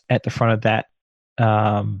right at the front of that.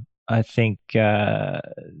 I think,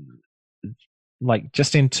 like,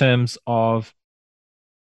 just in terms of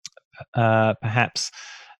perhaps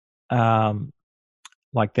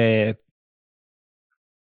like their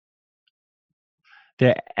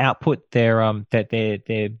output, their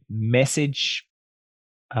message,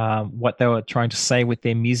 what they were trying to say with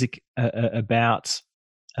their music, about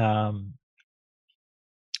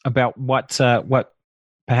what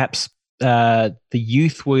perhaps the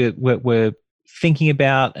youth were thinking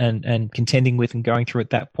about and contending with and going through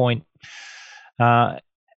at that point.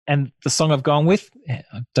 And the song I've gone with,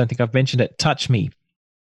 I don't think I've mentioned it, "Touch Me."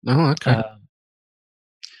 Oh, okay.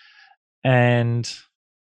 And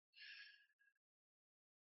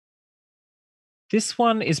this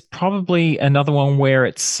one is probably another one where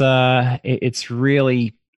it's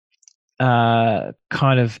really kind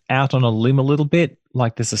of out on a limb a little bit.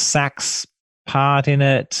 Like, there's a sax part in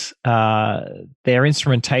it. Their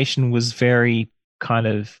instrumentation was very kind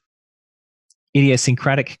of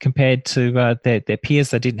idiosyncratic compared to their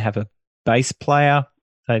peers. They didn't have a bass player.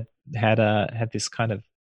 They had this kind of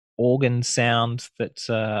organ sound that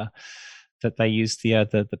they used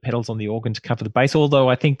the pedals on the organ to cover the bass. Although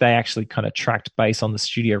I think they actually kind of tracked bass on the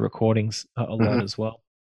studio recordings a lot as well.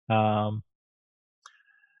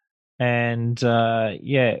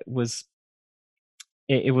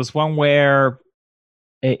 It was one where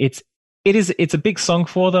it's a big song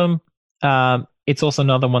for them. It's also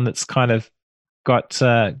another one that's kind of got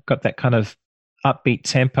that kind of upbeat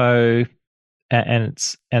tempo, and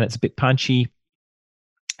it's a bit punchy.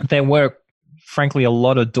 There were frankly, a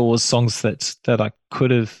lot of Doors songs that I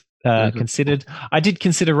could have considered. I did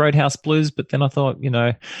consider Roadhouse Blues, but then I thought,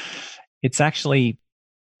 it's actually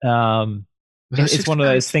it's one of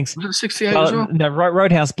those things. Was it 68 as well? No,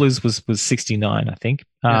 Roadhouse Blues was 69, I think.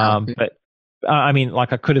 But I mean,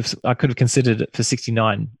 like I could have considered it for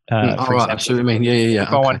 69. For example, right. I see what you mean. Yeah. If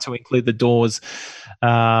I wanted to include the Doors,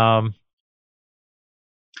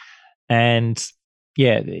 and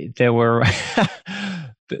yeah, there were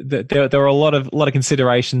there were a lot of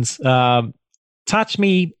considerations. Touch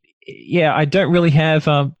Me, yeah, I don't really have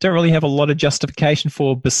a lot of justification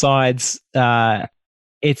for, besides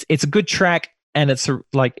it's a good track, and it's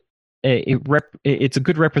it's a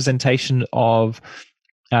good representation of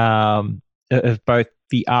both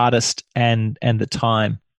the artist and the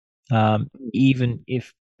time, even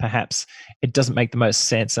if perhaps it doesn't make the most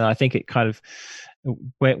sense. And I think it kind of,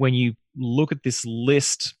 when you look at this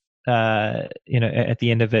list, at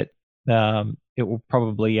the end of it, it will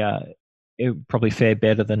probably fare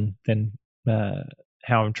better than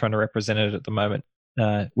how I'm trying to represent it at the moment,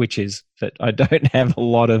 which is that I don't have a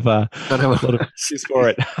lot of use for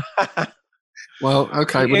it. Well,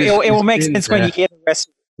 okay, it will make sense when you hear the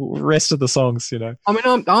rest of the songs. I mean,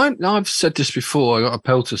 I've said this before. I got a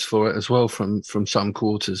pelters for it as well from some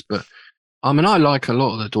quarters, but I mean, I like a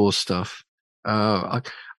lot of the Doors stuff. I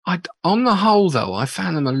on the whole, though, I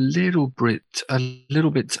found them a little bit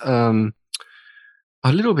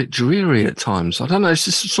dreary at times. I don't know. It's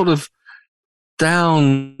just sort of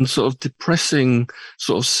down, sort of depressing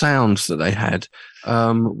sort of sounds that they had.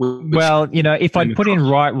 Well, if I'd put in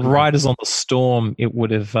Riders on the Storm, it would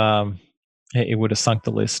have sunk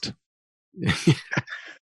the list.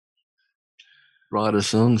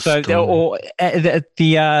 Riders on the Storm. So,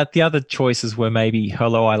 the other choices were maybe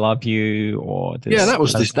Hello, I Love You, or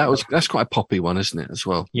that's quite a poppy one, isn't it? As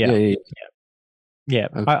well. Yeah.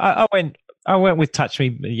 Okay. I went with Touch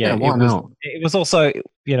Me. Yeah, why not? It was also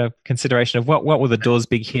consideration of what were the Doors'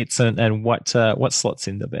 big hits and what slots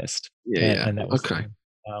in the best. Yeah. And that was okay.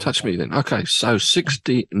 Touch Me then. Okay, so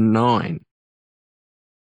 69.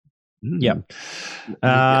 Yeah.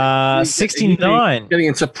 69. Getting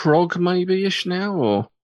into prog maybe-ish now, or?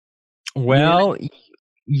 Well,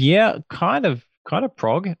 yeah, kind of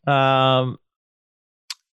prog.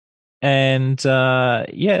 And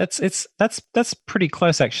that's pretty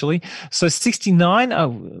close, actually. So 69, I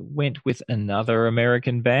went with another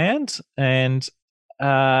American band, and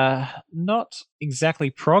not exactly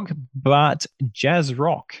prog, but jazz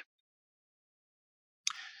rock.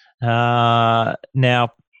 Now,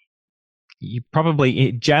 you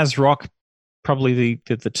probably jazz rock. Probably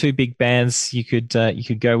the two big bands you could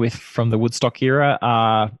go with from the Woodstock era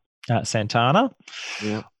are Santana,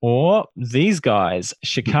 or these guys,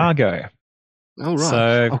 Chicago. Oh, right.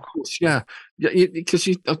 So, of course, yeah, because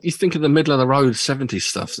you think of the middle of the road 70s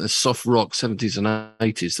stuff, the soft rock 70s and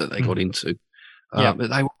 80s that they got into. But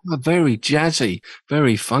they were very jazzy,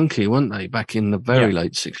 very funky, weren't they? Back in the very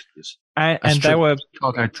late 60s, and they were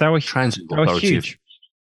Transit huge.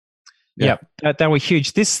 Yeah, they were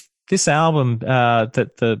huge. This album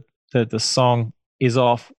that the song is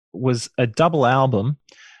off was a double album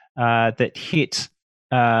that hit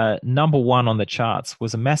number one on the charts,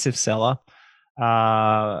 was a massive seller,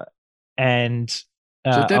 and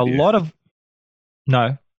a lot of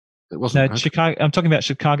it wasn't. Chicago. I'm talking about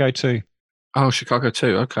Chicago 2. Oh, Chicago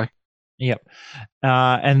 2. Okay. Yep.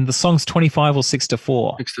 And the song's 25 or 6 to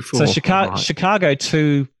 4. 6 to 4. So Chicago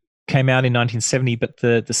 2 came out in 1970, but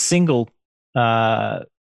the single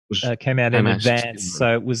came out in advance,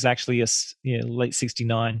 so it was actually late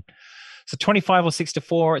 69. So 25 or 6 to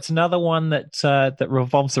 4. It's another one that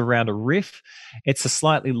revolves around a riff. It's a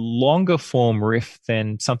slightly longer form riff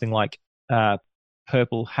than something like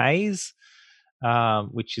Purple Haze,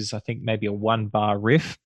 which is, I think, maybe a 1-bar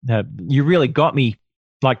riff. You really got me.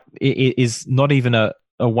 Like, it is not even a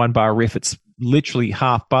 1-bar riff. It's literally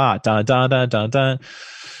half bar, dun dun dun dun dun,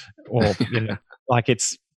 or like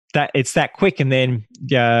it's that quick, and then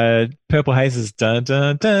Purple Haze is dun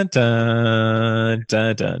dun dun dun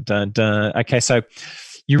dun dun dun dun. Okay, so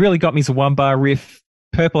you really got me as a 1-bar riff.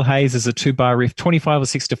 Purple Haze is a 2-bar riff. 25 or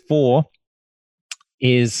 6 to 4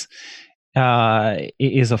 is a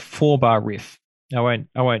 4-bar riff. I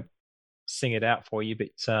won't sing it out for you, but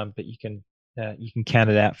you can count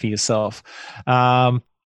it out for yourself. And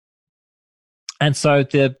so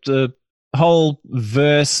the whole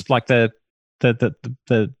verse, like the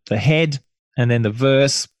head and then the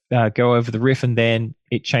verse go over the riff, and then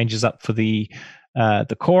it changes up for the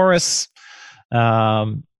chorus.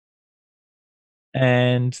 And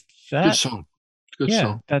that, good song. Good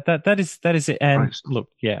song. That is it. And nice. Look,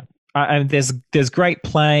 and there's great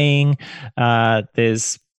playing.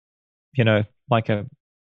 There's like a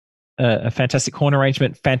fantastic horn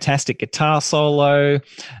arrangement, fantastic guitar solo,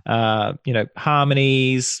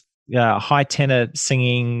 harmonies, high tenor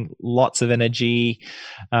singing, lots of energy,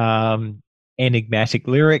 enigmatic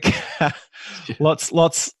lyric, lots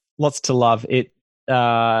to love. It's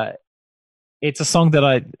a song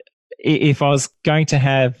that if I was going to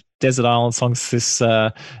have desert island songs, this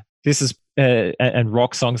is and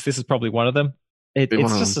rock songs, this is probably one of them. It's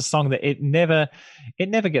just a song that it never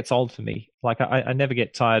gets old for me. Like I never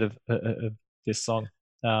get tired of this song.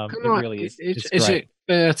 It really is. Is it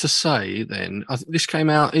fair to say then? This came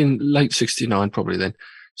out in late '69, probably then.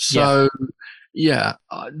 So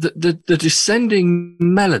the descending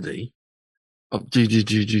melody of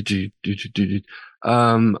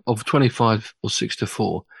 25 or 6 to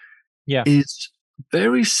 4 is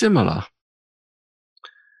very similar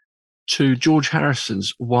to George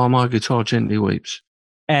Harrison's "While My Guitar Gently Weeps"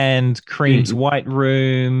 and Cream's "White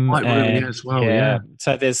Room." As well. Yeah.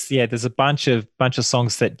 So there's a bunch of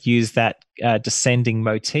songs that use that descending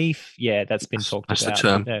motif. Yeah, that's been talked about. That's the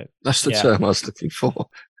term. That's the term I was looking for.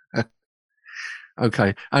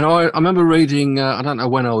 Okay, and I remember reading. I don't know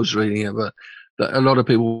when I was reading it, but that a lot of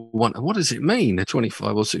people wonder, what does it mean, a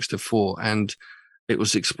 25 or 6 to 4? And it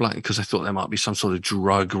was explained because I thought there might be some sort of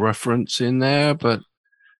drug reference in there, but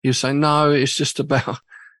he was saying, no, it's just about,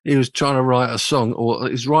 he was trying to write a song, or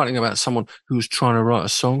he's writing about someone who was trying to write a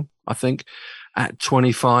song, I think, at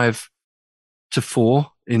 25 to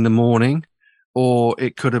 4 in the morning, or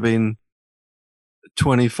it could have been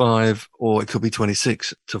 25, or it could be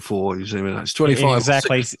 26 to 4. It's 25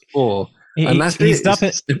 exactly. Or 6 to 4.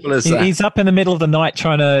 He's up in the middle of the night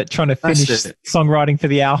trying to finish songwriting for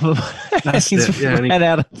the album. He's ran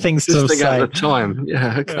out of things to say. Out of time.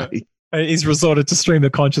 Yeah, okay. Yeah. He's resorted to stream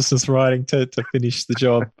of consciousness writing to finish the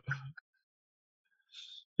job.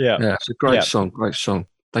 Yeah, it's a great song. Great song.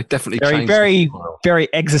 They definitely very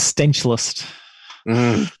existentialist.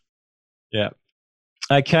 Mm. Yeah.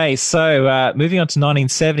 Okay, so moving on to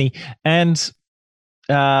 1970, and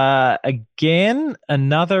again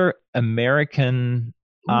another American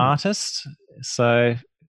artist. So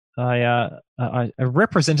I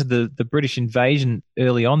represented the British invasion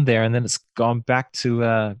early on there, and then it's gone back to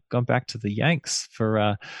the Yanks for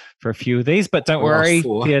a few of these. But don't worry,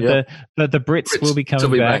 the Brits will be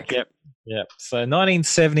coming back. Yep. So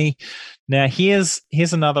 1970. Now here's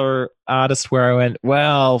another artist where I went,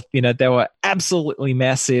 well, they were absolutely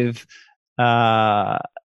massive,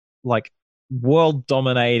 like world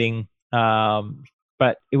dominating,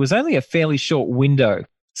 but it was only a fairly short window.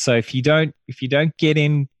 So if you don't get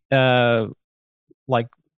in like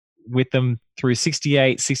with them through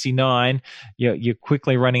 68, 69, you're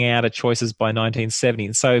quickly running out of choices by 1970.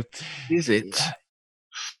 And so is it?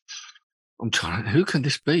 I'm trying. Who can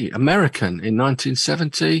this be? American in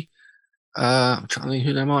 1970. I'm trying to think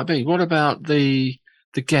who they might be. What about the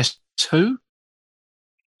Guess Who?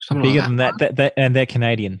 Something bigger than that, and they're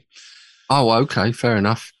Canadian. Oh, okay, fair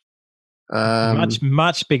enough.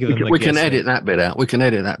 Much bigger than we can edit that bit out. We can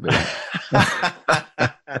edit that bit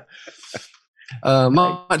out.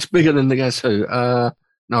 Much bigger than the Guess Who. No,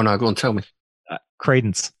 go on, tell me.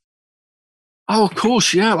 Creedence. Oh, of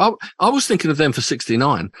course, yeah. I was thinking of them for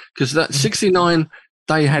 69, because that 69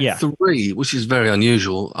 they had 3, which is very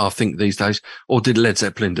unusual, I think, these days. Or did Led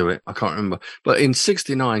Zeppelin do it? I can't remember. But in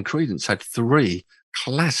 69, Creedence had 3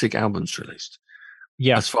 classic albums released.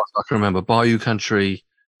 Yeah, as far as I can remember: Bayou Country,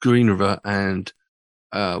 Green River, and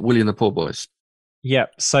Willie and the Poor Boys. Yeah,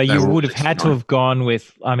 so you would have had to have gone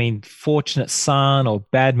with, Fortunate Son, or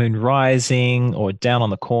Bad Moon Rising, or Down on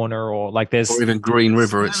the Corner, or or even Green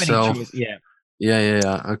River itself. Yeah.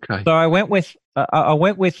 Okay. So I went with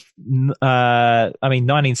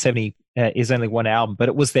 1970 is only one album, but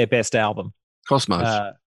it was their best album.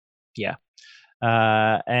 Cosmos.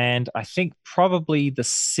 And I think probably the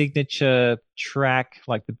signature track,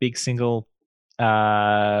 like the big single,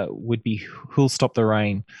 would be "Who'll Stop the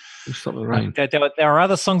Rain." Who'll Stop the Rain. There are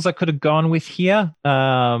other songs I could have gone with here.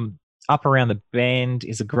 "Up Around the Bend"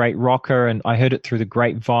 is a great rocker, and I heard it through the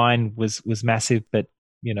grapevine. Was massive, but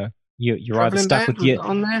you're either stuck with your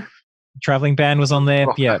on there. Traveling Band was on there.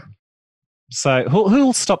 Rocker. Yeah. So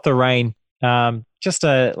who'll stop the rain? Just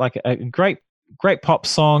a great pop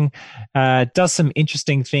song. Does some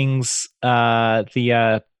interesting things. I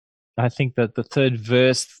think that the third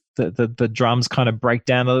verse, the drums kind of break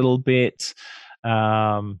down a little bit.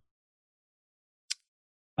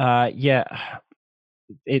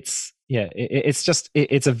 It's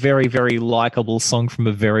a very, very likable song from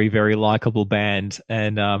a very, very likable band,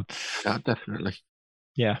 and definitely.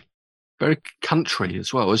 Yeah. very country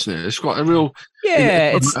as well, isn't it? It's got a real,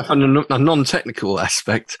 it's from a non-technical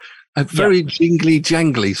aspect, a very jingly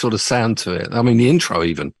jangly sort of sound to it. I mean, the intro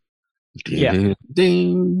even. Yeah.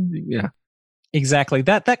 Yeah. Exactly.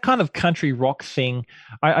 That kind of country rock thing.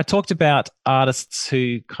 I talked about artists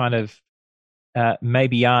who kind of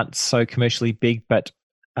maybe aren't so commercially big, but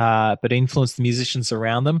influence the musicians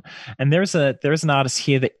around them. And there is an artist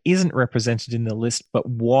here that isn't represented in the list, but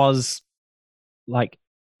was like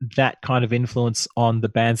that kind of influence on the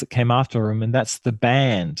bands that came after him, and that's the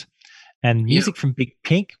Band. And music from Big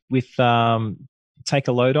Pink with Take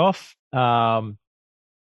a Load Off, The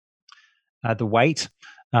Weight.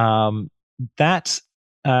 That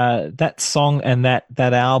song and that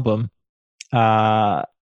album,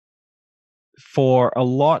 for a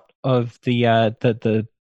lot of the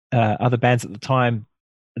other bands at the time,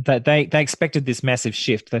 that they expected this massive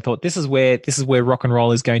shift. They thought this is where rock and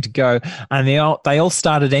roll is going to go, and they all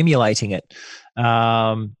started emulating it.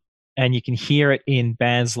 And you can hear it in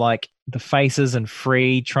bands like The Faces and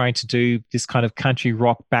Free trying to do this kind of country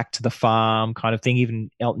rock, back to the farm kind of thing. Even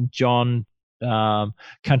Elton John,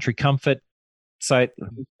 Country Comfort. So,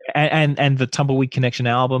 and the Tumbleweed Connection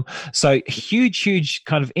album. So huge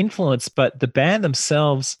kind of influence, but the band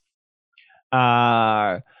themselves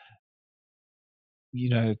are,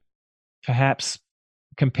 perhaps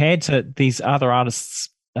compared to these other artists,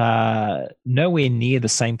 nowhere near the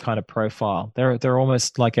same kind of profile. They're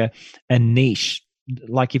almost like a niche.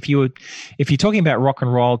 Like if you're talking about rock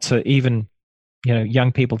and roll to even,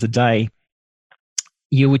 young people today,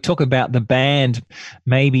 you would talk about the Band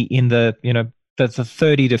maybe in the, the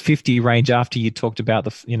 30 to 50 range after you talked about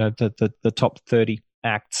the top 30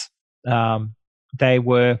 acts. They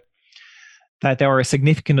were a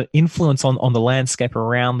significant influence on the landscape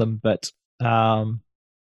around them, but I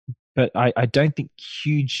don't think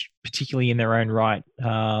huge, particularly in their own right,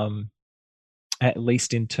 at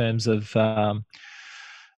least in terms of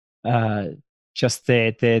just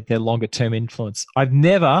their longer term influence. I've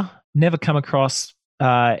never come across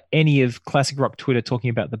any of classic rock Twitter talking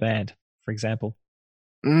about the Band, for example.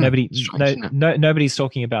 Nobody's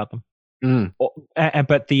talking about them.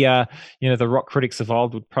 But the the rock critics of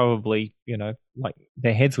old would probably, like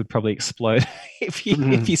their heads would probably explode if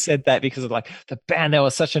you said that, because of like the Band, they were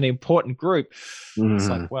such an important group. It's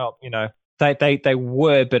like, well, they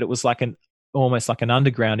were, but it was like almost like an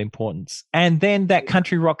underground importance. And then that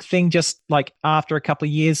country rock thing, just like after a couple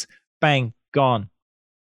of years, bang, gone.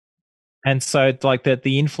 And so like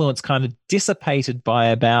the influence kind of dissipated by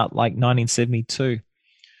about like 1972.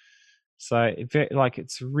 So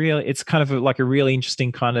it's kind of like a really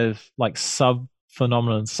interesting kind of like sub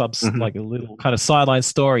phenomenon, like a little kind of sideline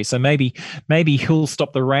story. So maybe Who'll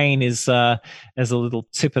Stop the Rain is as a little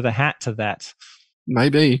tip of the hat to that.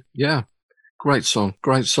 Maybe, yeah. Great song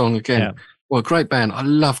again. Yeah. Well, great band. I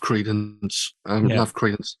love Creedence. Love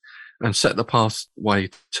Creedence, and set the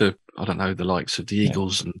pathway to, I don't know, the likes of the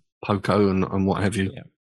Eagles and Poco and what have you.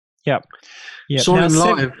 Yep. Saw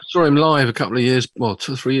him live a couple of years, 2 or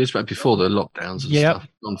 3 years back before the lockdowns and stuff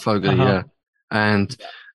on Fogarty, And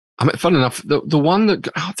I mean, fun enough, the one that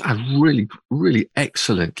a really, really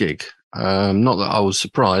excellent gig. Not that I was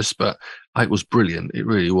surprised, but it was brilliant. It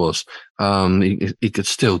really was. He could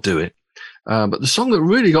still do it. But the song that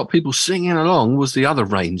really got people singing along was the other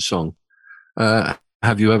Rain song.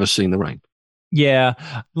 Have you ever seen The Rain? Yeah,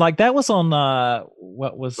 like that was on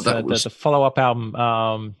what was the follow-up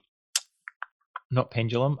album? Not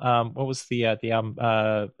Pendulum. What was the album?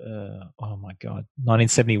 Oh my God,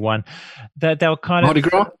 1971. They were kind Mardi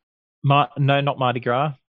Gras? No, not Mardi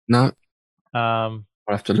Gras. No. I'll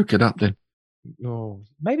have to look it up then. Oh,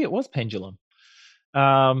 maybe it was Pendulum.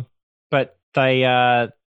 But they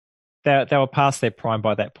were past their prime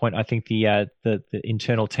by that point. I think the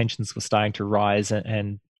internal tensions were starting to rise,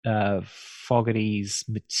 and Fogarty's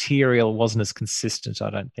material wasn't as consistent, I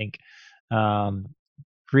don't think.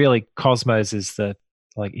 Really, Cosmos is the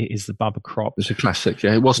bumper crop. It's a classic,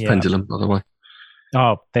 yeah. It was Pendulum, by the way.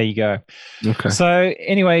 Oh, there you go. Okay. So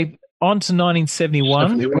anyway, on to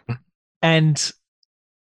 1971, and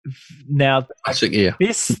now classic year.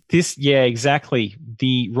 This yeah, exactly.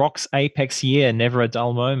 The rock's apex year, never a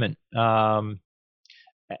dull moment.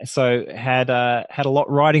 So had a lot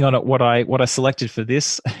riding on it. What I selected for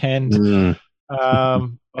this, and oh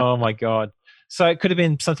my God. So it could have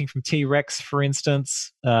been something from T-Rex, for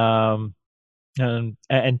instance, and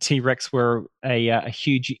T-Rex were a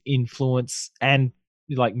huge influence and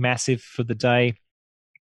like massive for the day.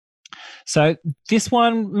 So this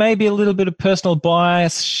one may be a little bit of personal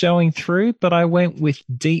bias showing through, but I went with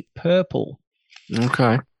Deep Purple.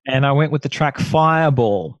 Okay. And I went with the track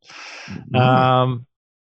Fireball.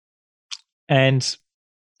 and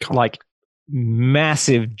like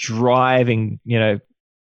massive driving,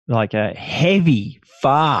 like a heavy,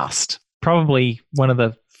 fast, probably one of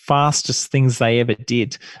the fastest things they ever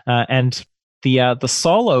did. And the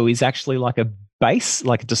solo is actually like a bass,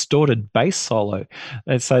 like a distorted bass solo.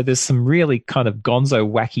 And so there's some really kind of gonzo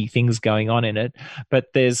wacky things going on in it, but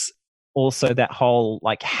there's also that whole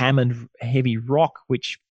like Hammond heavy rock,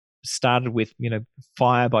 which started with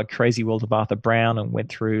Fire by Crazy World of Arthur Brown and went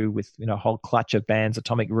through with a whole clutch of bands,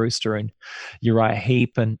 Atomic Rooster and Uriah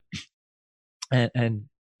Heep, and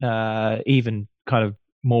even kind of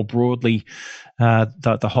more broadly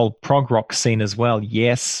the whole prog rock scene as well.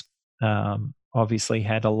 Yes, obviously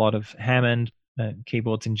had a lot of Hammond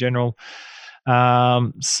keyboards in general.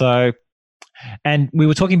 And we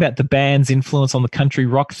were talking about the band's influence on the country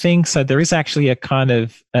rock thing. So there is actually a kind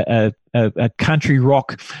of a country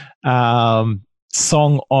rock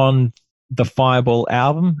song on the Fireball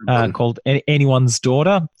album called Anyone's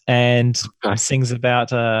Daughter, and sings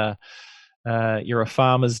about you're a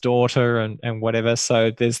farmer's daughter and whatever.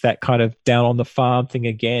 So there's that kind of down on the farm thing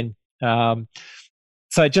again. So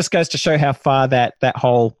it just goes to show how far that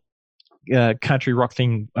whole country rock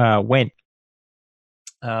thing went.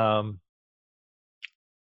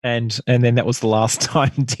 And then that was the last time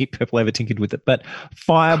Deep Purple ever tinkered with it. But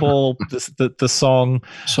Fireball, the song,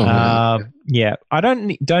 yeah, I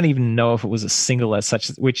don't even know if it was a single as such,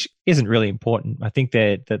 which isn't really important. I think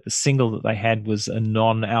that the single that they had was a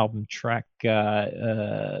non-album track,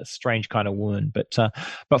 Strange Kind of Woman.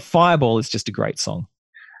 But Fireball is just a great song.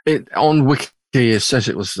 On Wiki, it says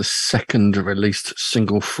it was the second released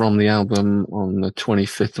single from the album on the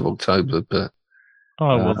 25th of October, but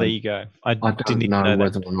oh, well, there you go. I didn't even know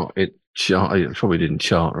whether or not it probably didn't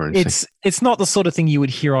chart or anything. It's not the sort of thing you would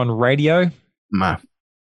hear on radio. No.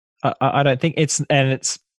 I don't think it's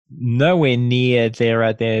nowhere near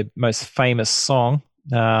their most famous song,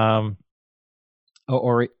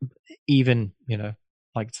 or even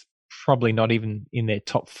like it's probably not even in their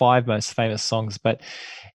top 5 most famous songs. But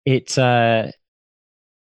it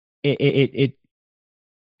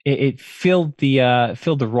filled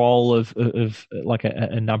the role of like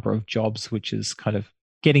a number of jobs, which is kind of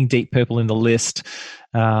getting Deep Purple in the list.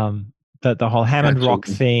 The whole Hammond rock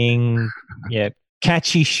thing, yeah,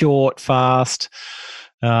 catchy, short, fast.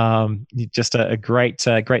 Just a great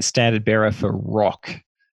standard bearer for rock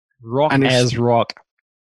as rock.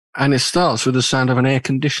 And it starts with the sound of an air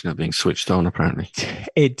conditioner being switched on, apparently.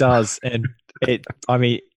 It does, and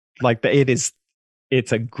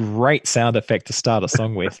it's a great sound effect to start a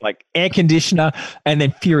song with, like air conditioner and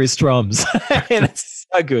then furious drums. And it's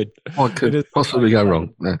so good. What could possibly go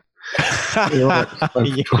wrong? No.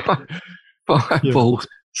 Fireball,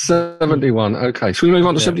 71. Okay, so we move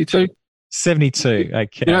on to 72? 72,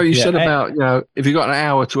 okay. You said about, if you've got an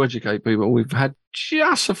hour to educate people, we've had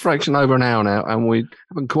just a fraction over an hour now, and we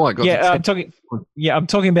haven't quite got I'm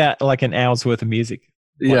talking about like an hour's worth of music.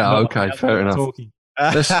 Okay, fair enough.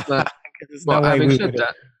 Having said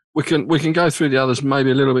that, we can go through the others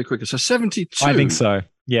maybe a little bit quicker. So 72. I think so.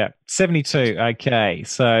 Yeah, 72. Okay,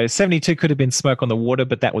 so 72 could have been Smoke on the Water,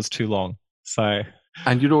 but that was too long. So.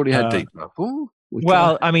 And you'd already had Deep Purple.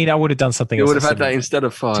 Well, I mean, I would have done something. You would have had that instead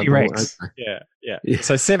of Fireball. T-Rex. Okay. Yeah.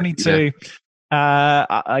 So 72.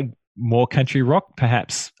 More country rock,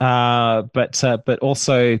 perhaps, but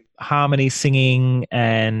also harmony singing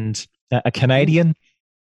and a Canadian.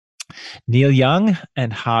 Neil Young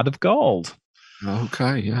and Heart of Gold.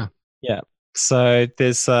 Okay, yeah. So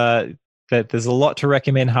there's a lot to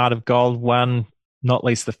recommend. Heart of Gold, one, not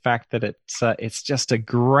least the fact that it's just a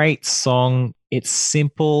great song. It's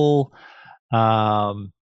simple.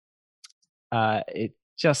 It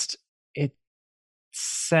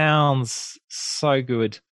sounds so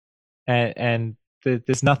good, and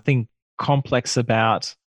there's nothing complex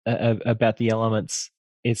about the elements.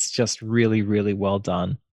 It's just really, really well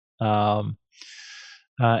done.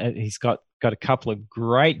 He's got a couple of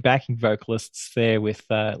great backing vocalists there with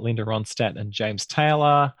Linda Ronstadt and James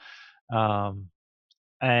Taylor,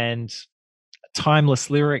 and timeless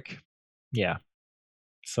lyric. Yeah.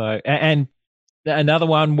 So, and another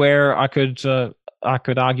one where I could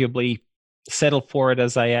arguably settle for it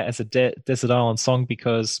as a desert island song,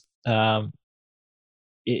 because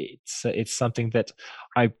it's something that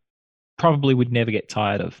I probably would never get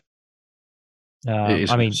tired of.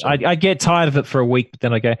 I mean, I get tired of it for a week, but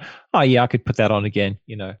then I go, oh yeah, I could put that on again.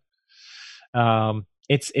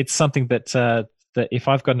 It's something that if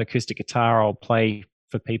I've got an acoustic guitar, I'll play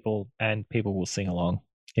for people and people will sing along.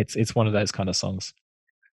 It's one of those kind of songs.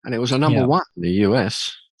 And it was a number one in the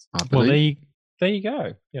US, I believe. Well, there you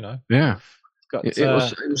go. Yeah, it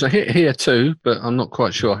was a hit here too, but I'm not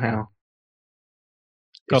quite sure how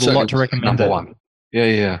Got a lot to recommend. Number one.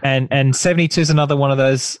 Yeah. And 72 is another one of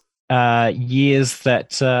those years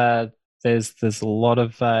that there's a lot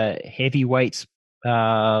of heavyweight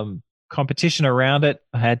competition around it.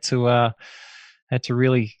 I had to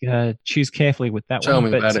really choose carefully with that one. Tell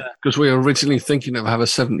me about it, because we were originally thinking of have a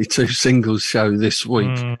 72 singles show this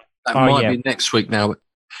week. That might be next week now.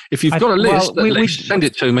 If you've got a list, send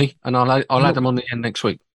it to me, and I'll add them on the end next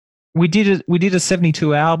week. We did a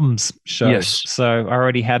 72 albums show. Yes. So I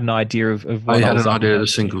already had an idea of what I had an idea of the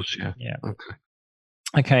singles. Yeah.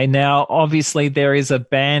 Okay. Now, obviously, there is a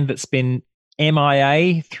band that's been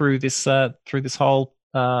MIA through this whole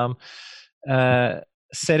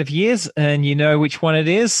set of years, and you know which one it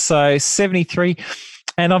is. So 73.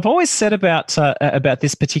 And I've always said about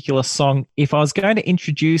this particular song, if I was going to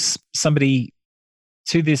introduce somebody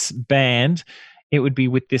to this band, it would be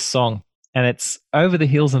with this song. And it's Over the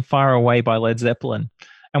Hills and Far Away by Led Zeppelin.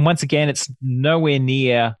 And once again, it's nowhere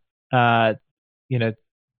near, one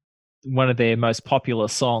of their most popular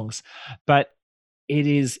songs. But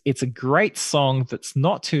it's a great song that's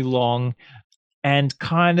not too long and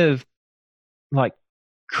kind of like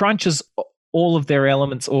crunches all of their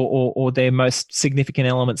elements or their most significant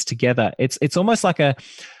elements together. It's almost like a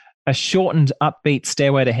shortened, upbeat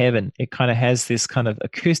Stairway to Heaven. It kind of has this kind of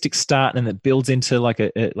acoustic start and it builds into like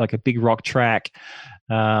a big rock track,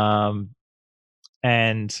 and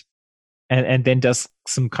then does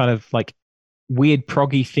some kind of like weird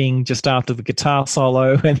proggy thing just after the guitar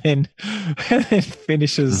solo, and then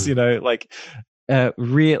finishes,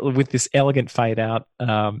 real with this elegant fade out.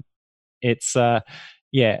 It's a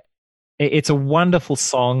wonderful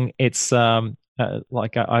song. It's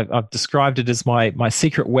like I've described it as my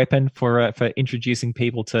secret weapon for introducing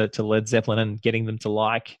people to Led Zeppelin and getting them to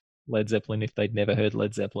like Led Zeppelin if they'd never heard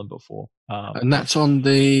Led Zeppelin before. And that's on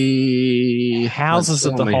the Houses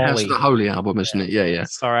of the Holy. Houses of the Holy album, isn't it? Yeah.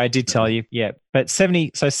 Sorry, I did tell you. Yeah, but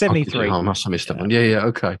 73. I must have missed that one. Yeah.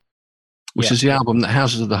 Okay. Which is the album that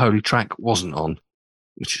Houses of the Holy track wasn't on,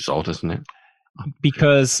 which is odd, isn't it?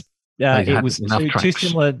 Because it was too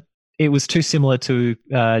similar. It was too similar to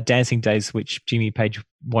Dancing Days, which Jimmy Page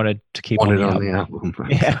wanted to keep on the album.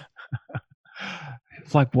 Yeah.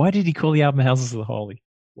 It's like, why did he call the album Houses of the Holy?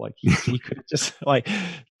 Like, he could just not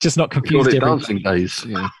confuse everyone. Dancing Days,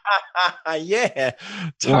 yeah. Yeah.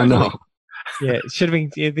 Totally. Why not? Yeah, it should have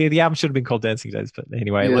been the album should have been called Dancing Days, but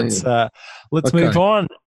anyway, let's move on.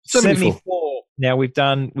 74. Now we've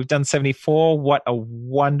done 74. What a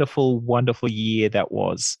wonderful, wonderful year that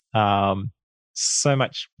was. So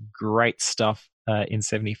much great stuff in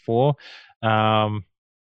 74.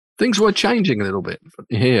 Things were changing a little bit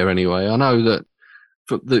here anyway. I know that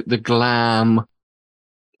for the glam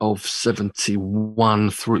of 71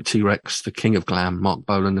 through T-Rex, the king of glam, Mark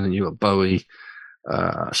Bolan, and then you got Bowie,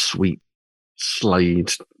 Sweet,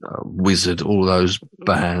 Slade, Wizard, all those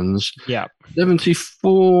bands. Yeah.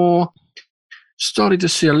 74 started to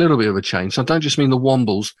see a little bit of a change. So I don't just mean the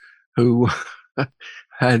Wombles, who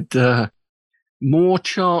had more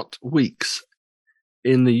chart weeks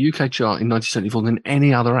in the UK chart in 1974 than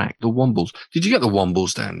any other act. The Wombles. Did you get the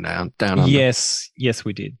Wombles down under? Yes,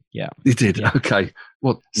 we did. Yeah, you did. Yeah. Okay,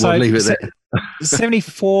 we'll leave it there.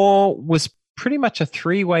 74 was pretty much a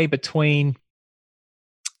three-way between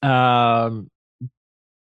Quo's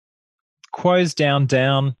Down,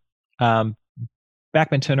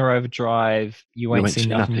 Backman Turner Overdrive, You Ain't Seen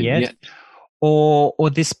Nothing Yet. Or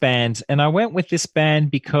this band. And I went with this band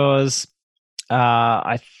because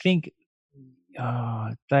I think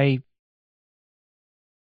they're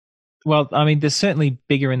certainly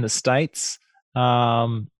bigger in the States.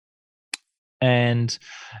 And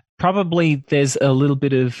probably there's a little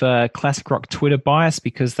bit of classic rock Twitter bias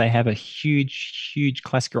because they have a huge, huge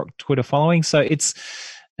classic rock Twitter following. So it's,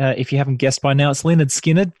 if you haven't guessed by now, it's Lynyrd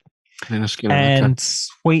Skynyrd. And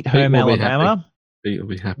Sweet Home Alabama. You'll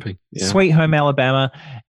be happy. Yeah. Sweet Home Alabama.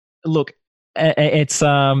 Look, it's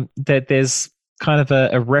that there's kind of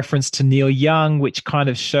a reference to Neil Young, which kind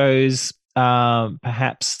of shows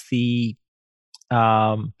perhaps the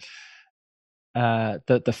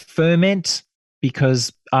ferment,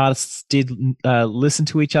 because artists did listen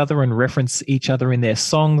to each other and reference each other in their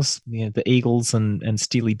songs. You know, the Eagles and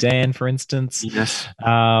Steely Dan, for instance. Yes.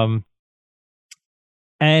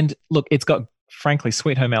 And look, it's got, frankly,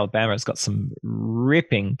 Sweet Home Alabama has got some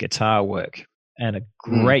ripping guitar work and a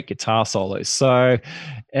great guitar solo. So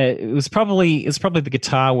it was probably the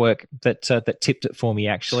guitar work that tipped it for me,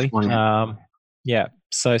 actually. Yeah.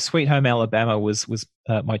 So Sweet Home Alabama was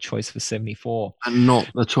my choice for 74. And not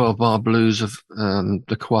the 12-bar blues of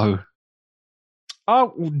the Quo.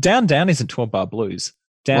 Oh, Down isn't 12-bar blues.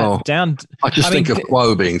 down. I just think of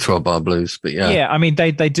Quo being Throbbed by Blues, but yeah. Yeah, I mean,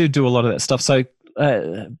 they do a lot of that stuff. So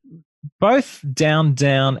both Down,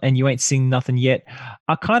 Down and You Ain't Seen Nothing Yet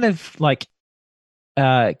are kind of like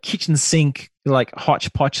kitchen sink, like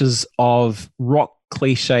hodgepodges of rock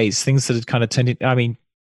cliches, things that had kind of turned into, I mean,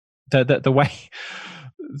 the way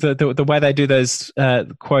the way they do those,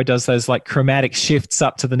 Quo does those like chromatic shifts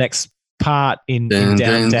up to the next part in Down,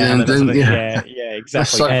 Down. Yeah, exactly. That's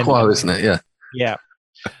so Quo, isn't it? Yeah.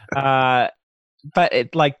 But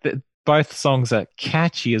it both songs are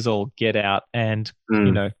catchy as all get out, and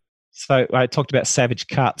you know. So I talked about Savage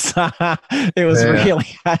Cuts. It was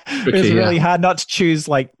really hard not to choose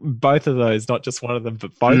like both of those, not just one of them,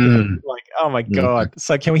 but both of them. Like, oh my god!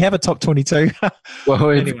 So can we have a top 22? Well,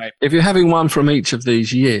 anyway, if you're having one from each of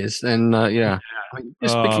these years, then I mean,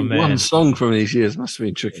 just picking one song from these years must have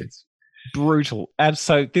been tricky. It's brutal. And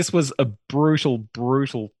so this was a brutal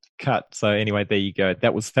cut. So anyway, there you go.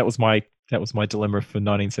 That was my dilemma for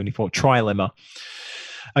 1974. Trilemma.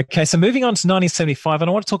 Okay, so moving on to 1975, and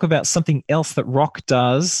I want to talk about something else that rock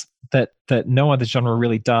does that no other genre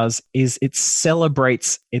really does, is it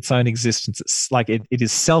celebrates its own existence. It's like it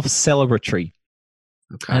is self-celebratory.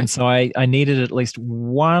 Okay. And so I needed at least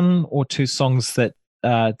one or two songs that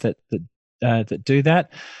do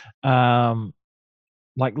that.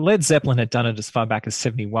 Like Led Zeppelin had done it as far back as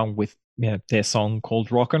 71 with their song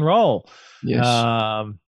called Rock and Roll. Yes.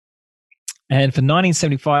 And for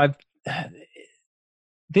 1975,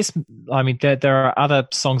 there are other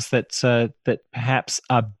songs that perhaps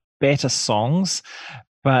are better songs,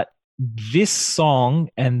 but this song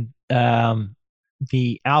and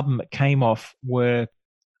the album it came off were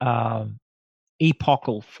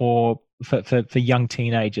epochal for young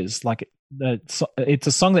teenagers. Like it's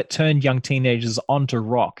a song that turned young teenagers onto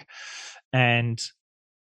rock, and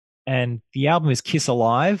the album is Kiss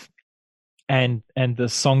Alive, and the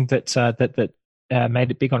song that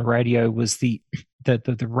made it big on radio was the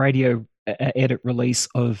radio edit release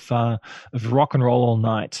of Rock and Roll All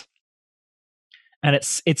Night, and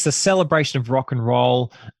it's a celebration of rock and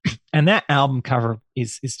roll, and that album cover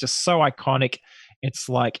is just so iconic. It's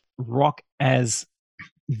like rock as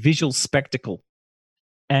visual spectacle,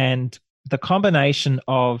 and the combination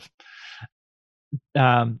of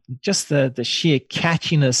just the sheer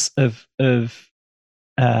catchiness of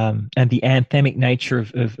and the anthemic nature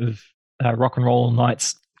of Rock and Roll All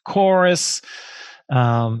Night's chorus,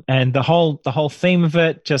 and the whole theme of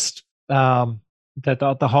it, just the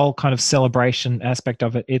whole kind of celebration aspect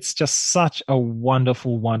of it. It's just such a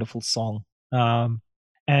wonderful song,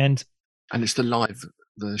 and it's the live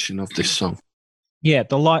version of this song. Yeah,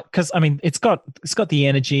 the light, because I mean, it's got the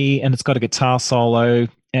energy and it's got a guitar solo,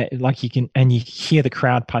 like you hear the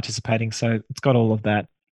crowd participating. So it's got all of that.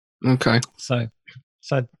 Okay. So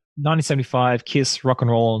 1975, Kiss, Rock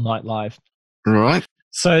and Roll All Night Live. All right.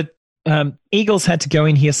 So Eagles had to go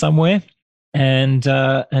in here somewhere, and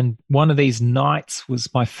one of these nights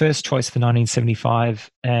was my first choice for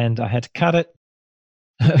 1975, and I had to cut it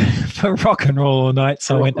for Rock and Roll All Night.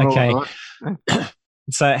 So I went, okay. Right.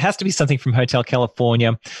 So it has to be something from Hotel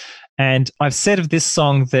California. And I've said of this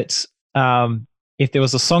song that if there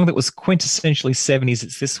was a song that was quintessentially 70s,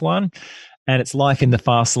 it's this one, and it's Life in the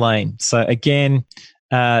Fast Lane. So again,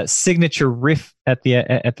 signature riff at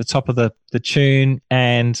the top of the tune,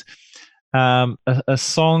 and a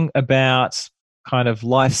song about kind of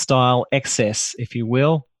lifestyle excess, if you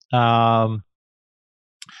will,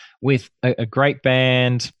 with a great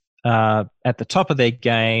band at the top of their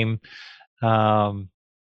game,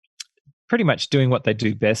 pretty much doing what they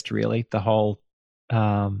do best, really. The whole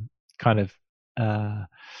kind of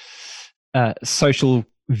social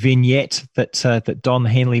vignette that Don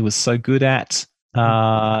Henley was so good at,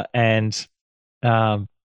 and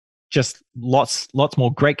just lots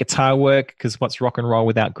more great guitar work, because what's rock and roll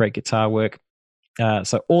without great guitar work?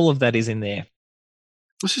 So all of that is in there.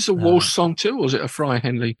 Was this a Walsh song too, or was it a Fry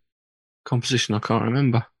Henley composition? I can't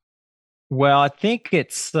remember. Well, I think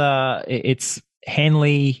it's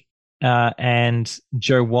Henley and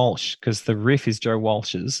Joe Walsh, because the riff is Joe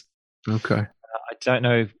Walsh's. Okay. I don't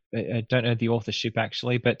know the authorship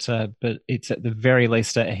actually, but it's at the very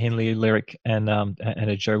least a Henley lyric and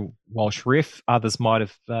a Joe Walsh riff. Others might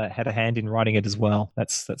have had a hand in writing it as well.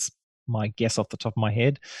 That's my guess off the top of my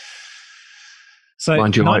head. So,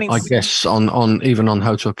 mind you, I guess on even on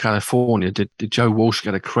Hotel California, did Joe Walsh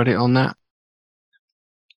get a credit on that?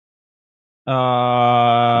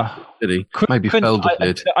 Did he? Maybe Felder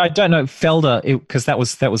did. I don't know Felder, because that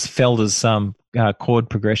was Felder's chord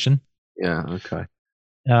progression. Yeah. Okay.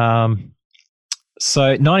 So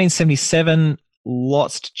 1977,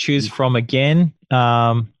 lots to choose from again.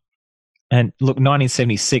 And look,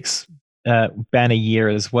 1976 banner year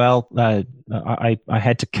as well. I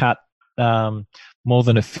had to cut More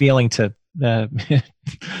Than a Feeling to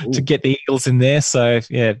to get the Eagles in there. So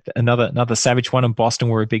yeah, another savage one. In Boston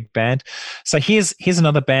were a big band. So here's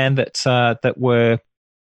another band that were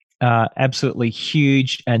absolutely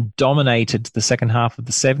huge and dominated the second half of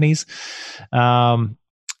the 70s.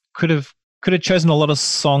 Could have chosen a lot of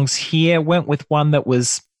songs here. Went with one that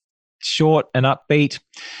was short and upbeat.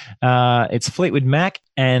 It's Fleetwood Mac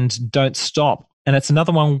and Don't Stop. And it's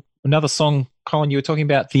another song, Colin, you were talking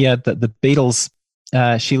about the Beatles.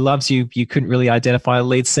 She Loves You. You couldn't really identify a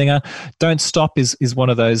lead singer. Don't Stop is one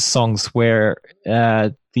of those songs where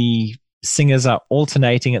the singers are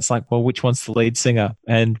alternating. It's like, well, which one's the lead singer?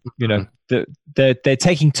 And they're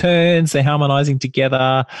taking turns. They're harmonizing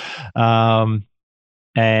together.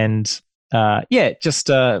 Just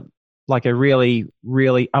like a really,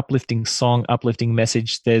 really uplifting song, uplifting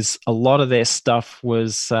message. There's a lot of their stuff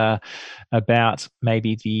was about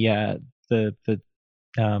maybe the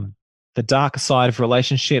darker side of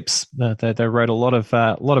relationships. They wrote a lot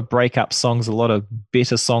of breakup songs, a lot of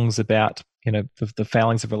bitter songs about the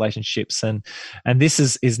failings of relationships, and this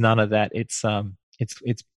is none of that. It's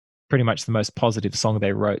pretty much the most positive song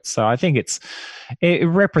they wrote. So I think it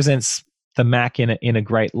represents the Mac in a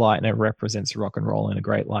great light, and it represents rock and roll in a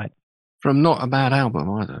great light. From not a bad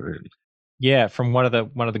album either, really. Yeah, from one of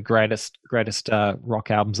the greatest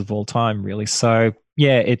rock albums of all time, really. So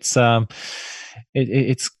yeah, it's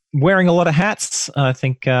wearing a lot of hats. I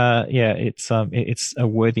think it's a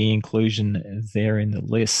worthy inclusion there in the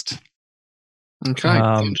list. Okay,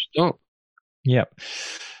 stop. Yep.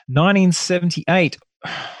 1978.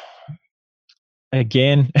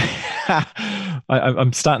 Again,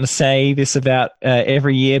 I'm starting to say this about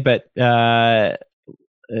every year, but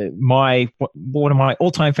one of my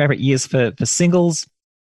all-time favorite years for singles.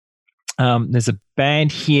 There's a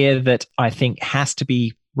band here that I think has to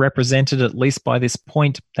be represented at least by this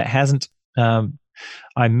point that hasn't. I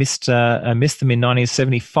missed them in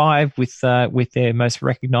 1975 with their most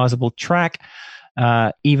recognizable track,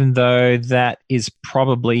 even though that is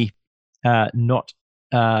probably not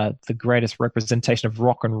the greatest representation of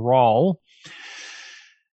rock and roll.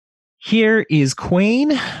 Here is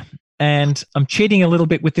Queen, and I'm cheating a little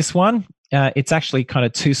bit with this one. It's actually kind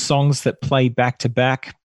of two songs that play back to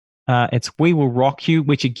back. It's We Will Rock You,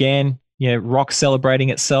 which again, rock celebrating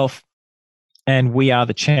itself, and We Are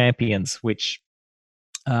the Champions, which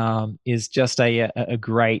is just a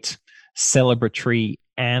great celebratory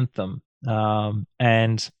anthem.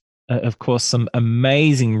 And of course, some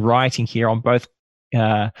amazing writing here on both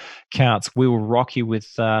counts. We Will Rock You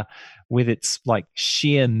with its like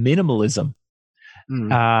sheer minimalism,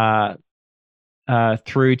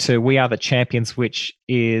 through to We Are the Champions, which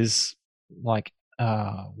is like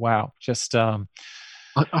wow, just I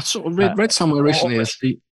sort of read somewhere recently as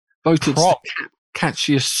the voted the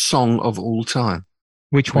catchiest song of all time.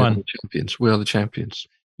 Which one? We Are the Champions. We Are the Champions.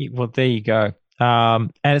 Well, there you go.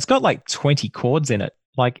 And it's got like 20 chords in it.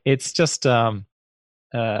 Like it's just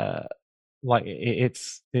like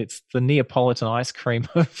it's the Neapolitan ice cream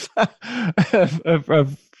of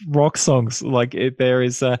rock songs. Like there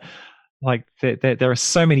is like there are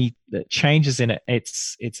so many changes in it.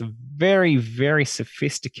 It's a very, very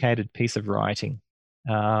sophisticated piece of writing.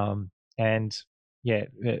 And yeah,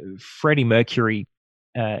 Freddie Mercury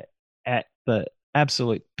at the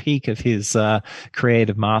absolute peak of his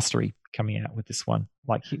creative mastery coming out with this one.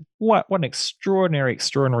 Like what an extraordinary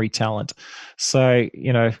talent. So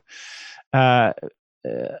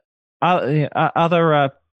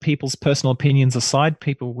other people's personal opinions aside,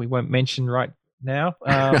 people we won't mention right now.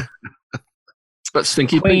 But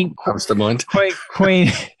Stinky Pete comes to mind.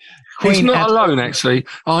 Queen. He's not alone, actually.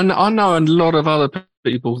 I know a lot of other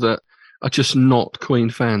people that are just not Queen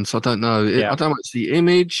fans. I don't know. I don't know. It's the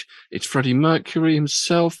image. It's Freddie Mercury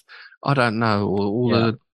himself. I don't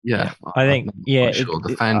know. I think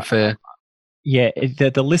the fanfare.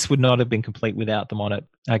 The list would not have been complete without them on it.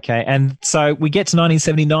 Okay, and so we get to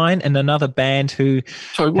 1979 and another band who.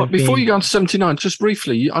 So before you go on to 79, just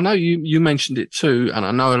briefly, I know you mentioned it too, and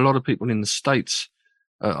I know a lot of people in the States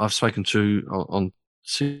I've spoken to on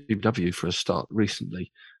CBW for a start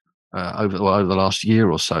recently, over the last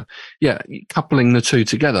year or so. Yeah, coupling the two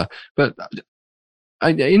together. But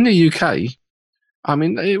in the UK, I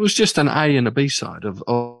mean, it was just an A and a B side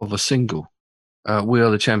of a single. We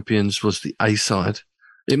Are the Champions was the A side.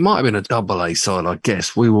 It might have been a double A side, I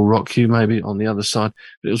guess. We Will Rock You maybe on the other side.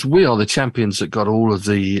 But it was We Are the Champions that got all of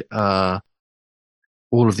the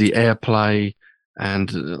airplay and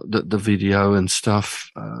the video and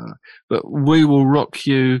stuff. But We Will Rock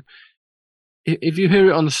You if you hear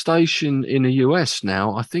it on the station in the US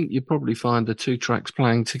now, I think you probably find the two tracks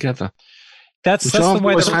playing together. That's the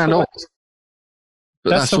way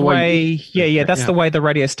that's the way. Yeah. That's the way the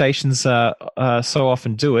radio stations so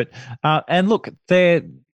often do it. And look, they're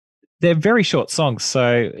very short songs,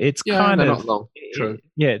 so it's kind of not long. True.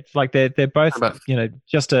 Yeah, it's like they're both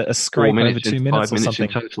just a scrape over 2 minutes or 5 minutes something.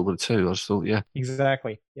 in total with two. I just thought, yeah,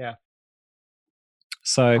 exactly, yeah.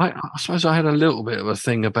 So I suppose I had a little bit of a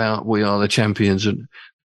thing about "We Are the Champions" and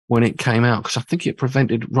when it came out, because I think it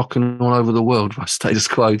prevented rocking all over the world by Status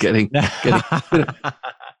Quo getting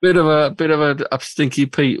bit of a stinky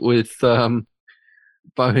Pete with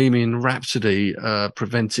Bohemian Rhapsody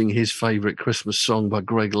preventing his favourite Christmas song by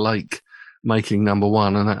Greg Lake making number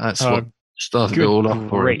one, and that's what started it all off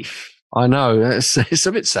for him. I know, it's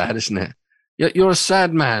a bit sad, isn't it? You're a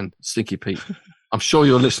sad man, Stinky Pete. I'm sure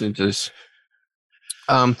you're listening to this.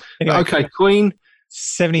 Anyway, okay, Queen.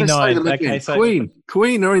 79. Okay, so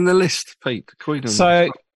Queen are in the list, Pete. Queen. So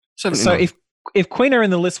if Queen are in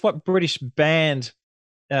the list, what British band,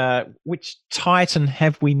 which Titan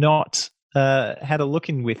have we not had a look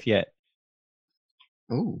in with yet?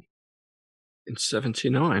 Oh, in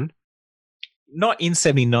 79. Not in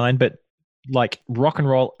 79, but like rock and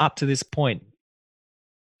roll up to this point.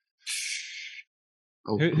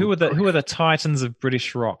 Who are the Titans of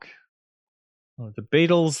British rock? Oh, the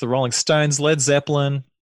Beatles, the Rolling Stones, Led Zeppelin,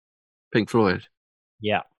 Pink Floyd.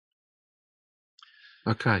 Yeah.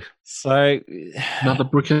 Okay. So another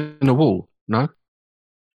brick in the wall. No.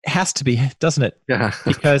 It has to be, doesn't it? Yeah.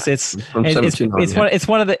 Because it's one of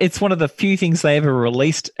the few things they ever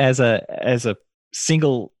released as a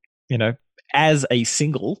single, as a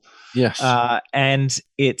single. Yes. And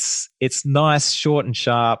it's nice, short and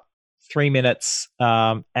sharp, 3 minutes,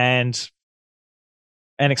 and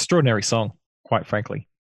an extraordinary song, quite frankly.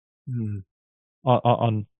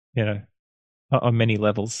 On many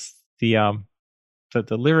levels. The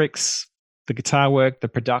lyrics, the guitar work, the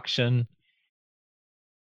production,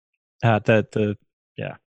 yeah.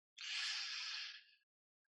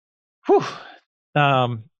 Whew.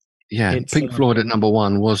 Pink Floyd at number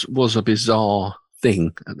one was a bizarre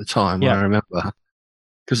thing at the time. I remember,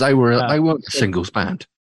 because they weren't a singles band.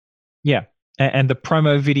 Yeah, and the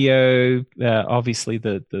promo video, obviously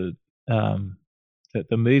the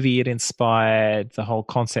movie it inspired, the whole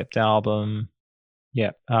concept album.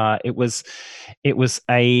 Yeah, it was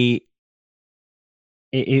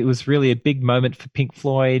really a big moment for Pink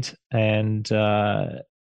Floyd, and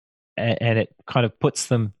it kind of puts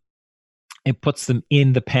them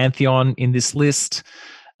in the pantheon in this list,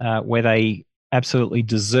 where they absolutely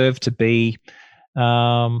deserve to be.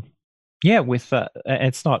 With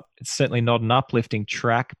it's certainly not an uplifting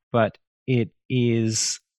track, but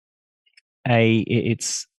it's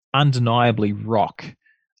undeniably rock.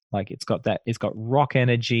 Like it's got rock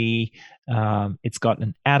energy. It's got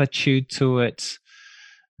an attitude to it,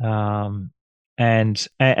 and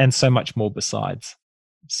so much more besides.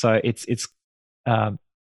 So it's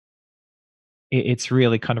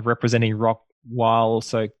really kind of representing rock while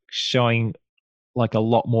also showing like a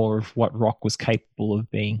lot more of what rock was capable of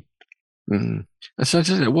being. Mm. So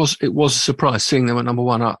it was a surprise seeing them at number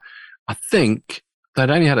one. I think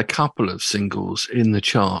they'd only had a couple of singles in the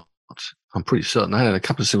chart. I'm pretty certain they had a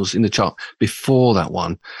couple of singles in the chart before that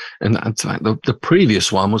one, and in fact, the previous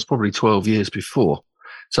one was probably 12 years before.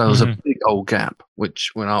 So there was a big old gap,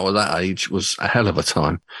 which when I was that age was a hell of a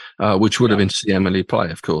time, which would have been to see Emily play,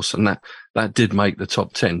 of course, and that did make the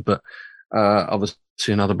top 10. But obviously,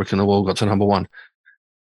 another brick in the wall got to number one.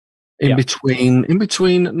 In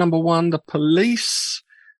between number one, the Police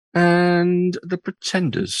and the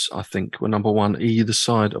Pretenders, I think, were number one either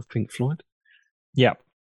side of Pink Floyd. Yeah.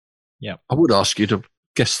 I would ask you to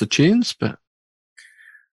guess the tunes, but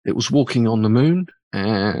it was Walking on the Moon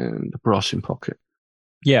and The Brass in Pocket.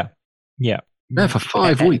 Yeah. There for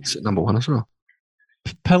 5 weeks at number one as well.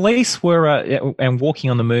 Police were and Walking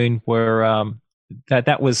on the Moon were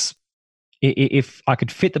that was, if I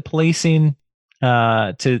could fit the Police in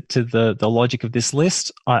to the logic of this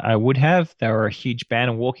list, I would have. They were a huge band,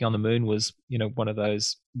 and Walking on the Moon was one of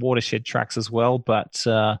those watershed tracks as well. But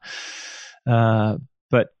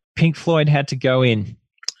Pink Floyd had to go in,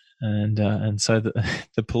 and so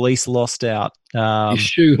the Police lost out. You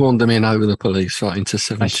shoehorned them in over the Police right into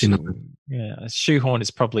 79. Shoehorn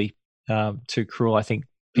is probably too cruel. I think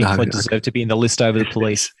Pink Floyd deserved to be in the list over the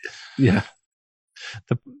Police. Yeah.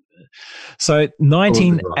 So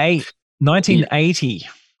 1980.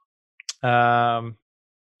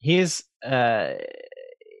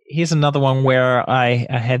 Here's another one where I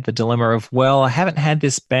had the dilemma of, well, I haven't had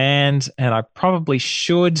this band and I probably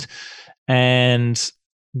should, and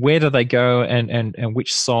where do they go, and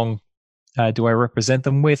which song do I represent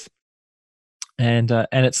them with? And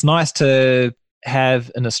it's nice to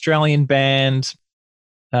have an Australian band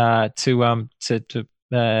to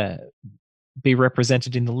be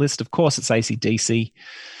represented in the list. Of course, it's AC/DC.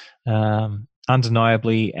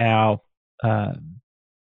 Undeniably our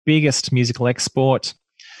biggest musical export,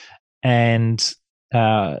 and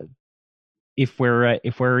if we're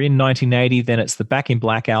in 1980, then it's the Back in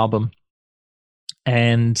Black album,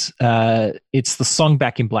 and it's the song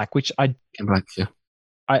Back in Black, which I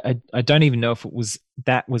don't even know if it was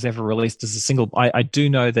ever released as a single. I do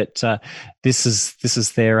know that this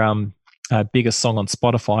is their biggest song on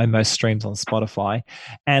Spotify, most streams on Spotify.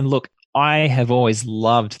 And look, I have always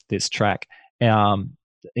loved this track.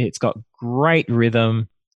 It's got great rhythm,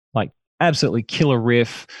 like absolutely killer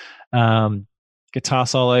riff, guitar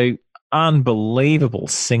solo, unbelievable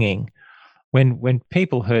singing. When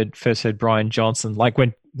people first heard Brian Johnson, like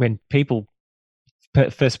when people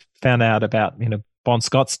first found out about Bon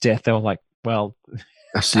Scott's death, they were like, well,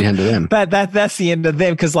 that's the end of them. That's the end of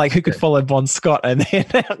them, because like who could follow Bon Scott? And then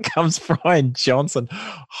out comes Brian Johnson.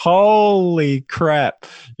 Holy crap,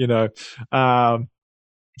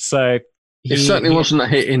 So it certainly wasn't a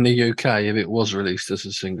hit in the UK if it was released as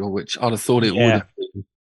a single, which I'd have thought it would have been.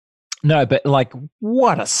 No, but like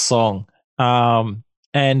what a song.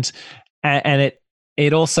 And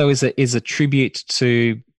it also is a tribute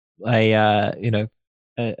to a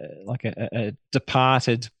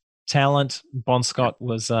departed talent. Bon Scott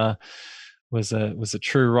was a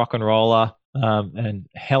true rock and roller, and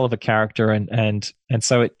hell of a character, and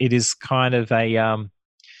so it is kind of a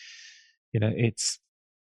it's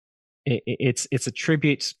a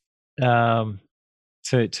tribute to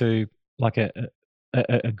like a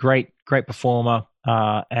great performer,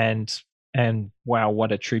 and wow,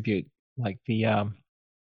 what a tribute. Like the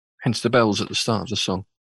hence the bells at the start of the song.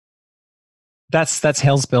 That's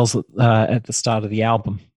Hell's Bells at the start of the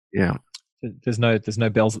album. Yeah, there's no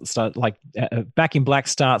bells at the start. Like Back in Black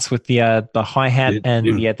starts with the hi-hat and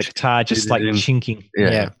the guitar just like chinking.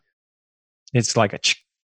 Yeah. It's like a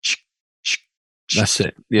that's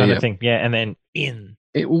it. Kind of thing. Yeah, and then in.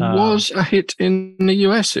 It was a hit in the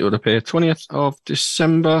US, it would appear. 20th of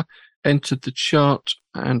December, entered the chart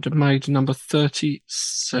and made number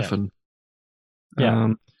 37.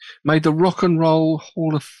 Made the Rock and Roll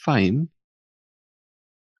Hall of Fame.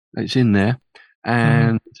 It's in there.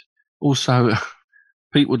 And also,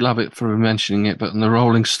 Pete would love it for mentioning it, but on the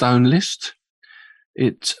Rolling Stone list,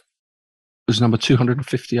 it was number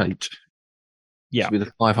 258. Yeah. To be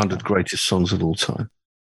the 500 greatest songs of all time.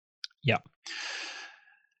 Yeah.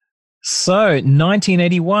 So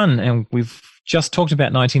 1981, and we've just talked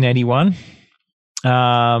about 1981.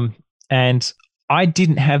 And I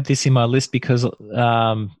didn't have this in my list because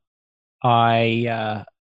I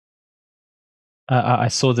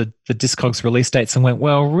saw the Discogs release dates and went,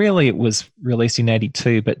 well, really, it was released in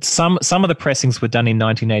 82, but some of the pressings were done in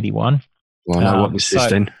 1981. Well, I know what was this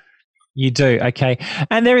then. You do, okay.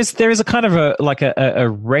 And there is a kind of a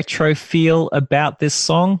retro feel about this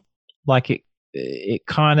song, like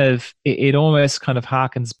it almost kind of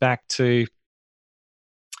harkens back to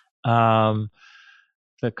the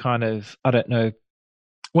kind of, I don't know.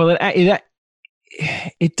 Well,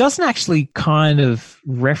 it doesn't actually kind of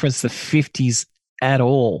reference the 50s at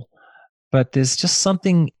all, but there's just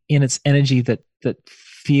something in its energy that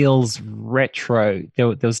feels retro.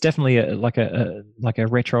 There was definitely a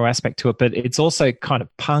retro aspect to it, but it's also kind of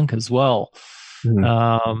punk as well.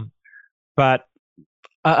 But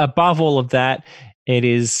above all of that, it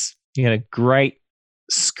is great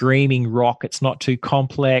screaming rock. It's not too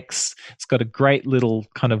complex. It's got a great little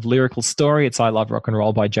kind of lyrical story. It's "I Love Rock and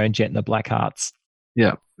Roll" by Joan Jett and the Blackhearts.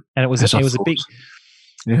 Yeah, and it was a big.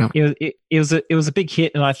 Yeah, it was a big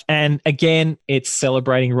hit, and again, it's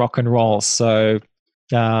celebrating rock and roll. So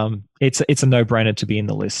it's a no-brainer to be in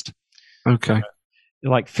the list. Okay,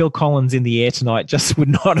 like Phil Collins in the Air Tonight just would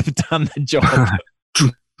not have done the job.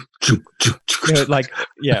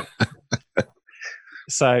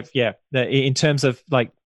 So yeah, in terms of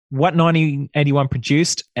like what 1981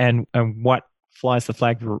 produced and what flies the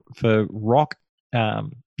flag for rock,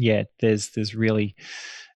 there's really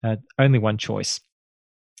only one choice.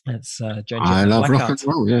 It's Joan Jett. I love rock and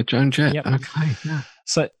roll. Yeah, Joan Jett. Yep. Okay. Yeah.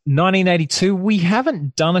 So 1982, we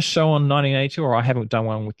haven't done a show on 1982, or I haven't done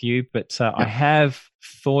one with you, but I have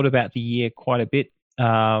thought about the year quite a bit.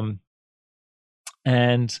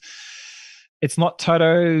 And it's not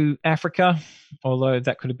Toto Africa, although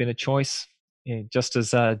that could have been a choice. just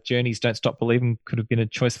as Journey's "Don't Stop Believing" could have been a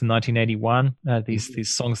choice for 1981.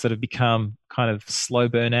 These songs that have become kind of slow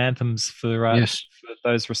burn anthems for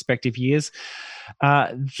those respective years.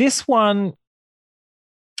 This one,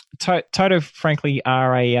 Toto, frankly,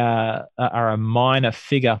 are a minor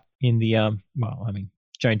figure in the. Well, I mean,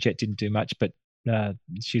 Joan Jett didn't do much, but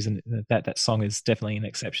that song is definitely an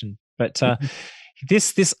exception. But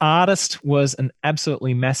this artist was an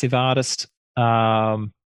absolutely massive artist.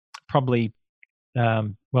 Probably,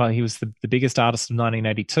 he was the biggest artist of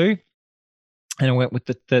 1982, and I went with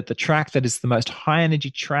the track that is the most high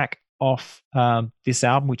energy track off this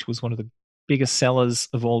album, which was one of the biggest sellers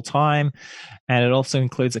of all time, and it also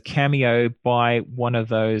includes a cameo by one of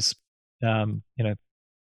those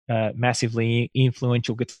massively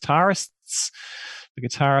influential guitarists. The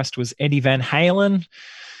guitarist was Eddie Van Halen.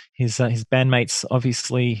 His bandmates,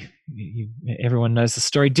 obviously, everyone knows the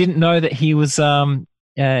story, didn't know that he was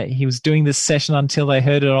doing this session until they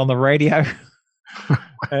heard it on the radio.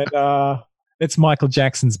 And it's Michael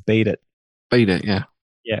Jackson's "Beat It." Beat It, yeah.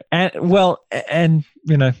 Yeah, it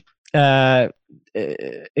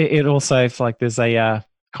also, like, there's a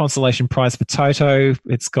consolation prize for Toto.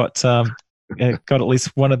 It's got at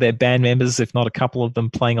least one of their band members, if not a couple of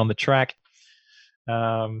them, playing on the track.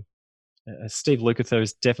 Steve Lukather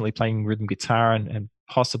is definitely playing rhythm guitar, and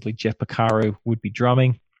possibly Jeff Porcaro would be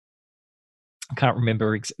drumming. I can't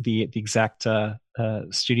remember the exact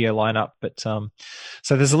studio lineup, but so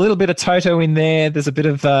there's a little bit of Toto in there. There's a bit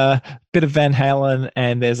of Van Halen,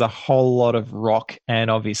 and there's a whole lot of rock,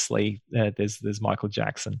 and obviously there's Michael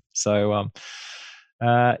Jackson. So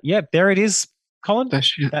there it is, Colin.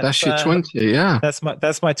 That's your 20. Yeah, that's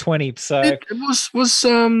my 20. So it was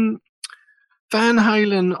Van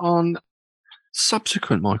Halen on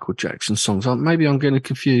subsequent Michael Jackson songs. Maybe I'm getting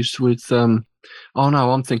confused with.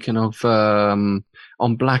 I'm thinking of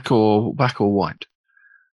on Black or White.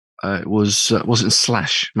 It wasn't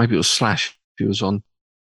Slash. Maybe it was Slash. He was on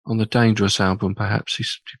the Dangerous album. Perhaps he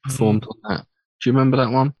performed on that. Do you remember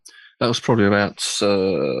that one? That was probably about 8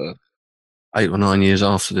 or 9 years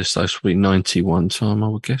after this. Though, sweet 91 time, I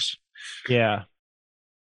would guess. Yeah.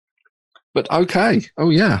 But okay. Oh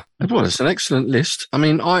yeah. Well, it's an excellent list. I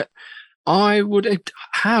mean, I would.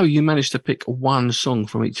 How you managed to pick one song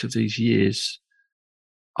from each of these years?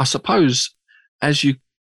 I suppose, as you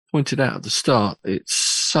pointed out at the start, it's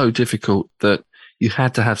so difficult that you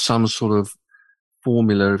had to have some sort of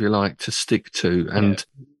formula, if you like, to stick to. And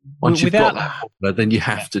once you've got that formula, then you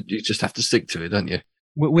just have to stick to it, don't you?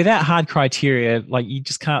 Without hard criteria, like, you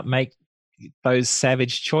just can't make those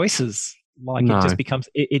savage choices. Like, it just becomes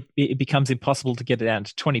it becomes impossible to get it down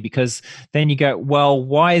to 20, because then you go, well,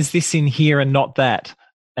 why is this in here and not that?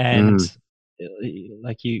 And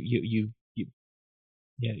like you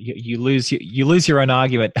lose your own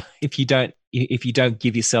argument if you don't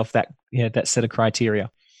give yourself that that set of criteria.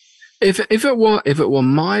 If it were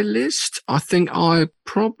my list, I think I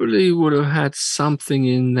probably would have had something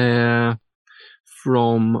in there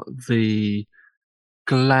from the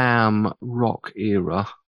glam rock era.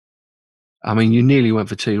 I mean, you nearly went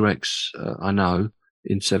for T-Rex, I know,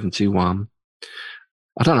 in 71.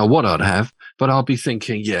 I don't know what I'd have, but I'll be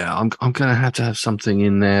thinking, I'm going to have something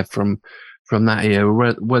in there from that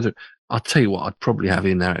era. Whether I'll tell you what I'd probably have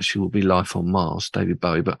in there actually would be "Life on Mars," David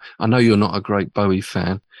Bowie. But I know you're not a great Bowie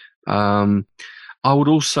fan. I would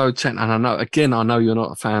also and I know you're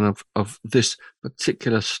not a fan of this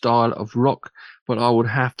particular style of rock, but I would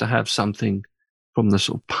have to have something from the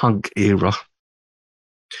sort of punk era,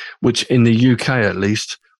 which in the UK at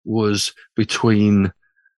least was between,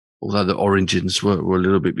 although the origins were a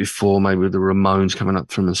little bit before, maybe the Ramones coming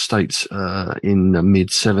up from the States in the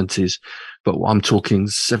mid-70s, but I'm talking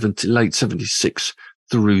late 76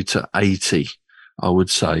 through to 80, I would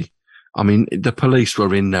say. I mean, the Police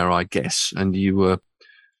were in there, I guess, and you were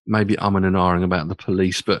maybe umming and ahhing about the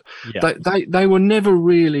Police, but they were never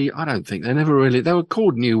really, I don't think, they were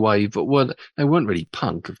called New Wave, but they weren't really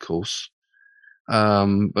punk, of course.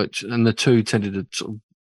 And the two tended to sort of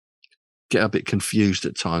get a bit confused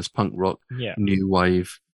at times. Punk rock, New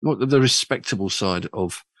Wave, the respectable side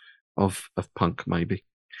of punk, maybe.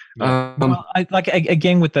 Well,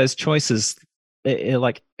 again with those choices,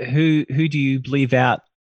 like who do you leave out?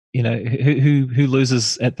 Who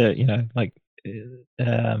loses at the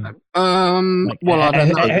well, I don't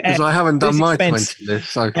know, because I haven't done my 20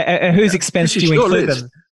 list. So whose expense do you include them?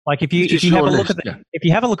 Like, if you have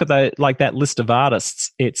a look at that list of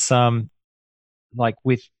artists, it's like,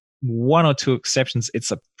 with one or two exceptions,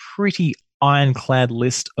 it's a pretty ironclad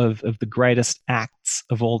list of the greatest acts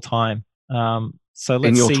of all time. So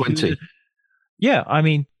let's see. In your 20? Yeah, I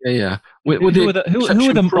mean, Yeah. who are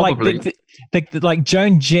the probably, like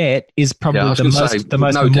Joan Jett is probably the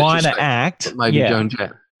most minor act. Maybe Joan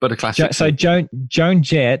Jett, but a classic. So Joan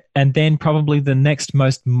Jett, and then probably the next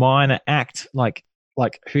most minor act, like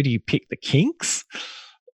who do you pick? The Kinks,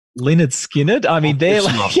 Lynyrd Skynyrd. I mean, they're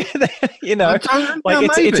like, you know,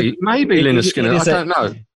 maybe Lynyrd Skynyrd. I don't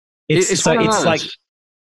know. It's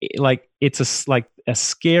like a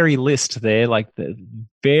scary list there, like the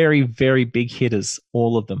very, very big hitters,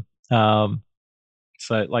 all of them.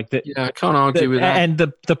 So like I can't argue with that. And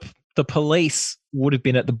the Police would have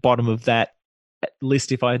been at the bottom of that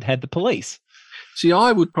list if I had the Police. See,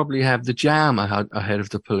 I would probably have the Jam ahead of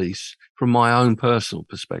the Police from my own personal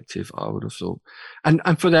perspective. I would have thought,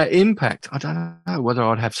 and for their impact, I don't know whether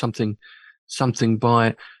I'd have something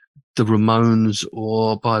by the Ramones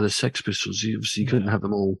or by the Sex Pistols. You obviously couldn't have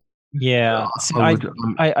them all. Yeah, I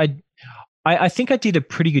think I did a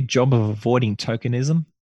pretty good job of avoiding tokenism.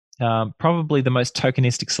 Probably the most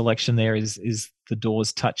tokenistic selection there is the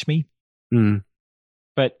Doors' "Touch Me." Mm.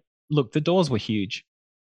 But look, the Doors were huge,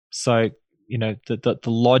 so you know the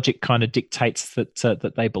logic kind of dictates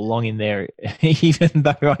that they belong in there, even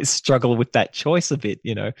though I struggle with that choice a bit.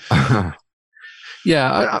 You know.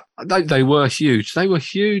 Yeah, they were huge. They were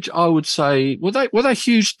huge. I would say, were they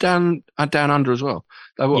huge down under as well?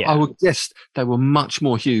 They were. Yeah. I would guess they were much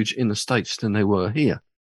more huge in the States than they were here.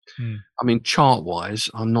 I mean, chart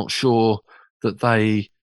wise, I'm not sure that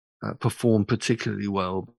they perform particularly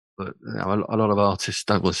well. But you know, a lot of artists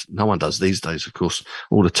don't. Well, no one does these days, of course.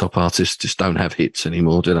 All the top artists just don't have hits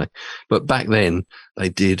anymore, do they? But back then they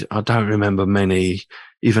did. I don't remember many.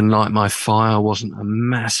 Even Light My Fire wasn't a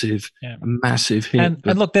massive hit.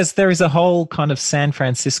 And look, there is a whole kind of San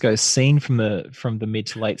Francisco scene from the mid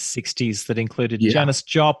to late '60s that included Janis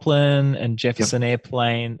Joplin and Jefferson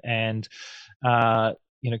Airplane and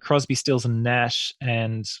Crosby, Stills and Nash,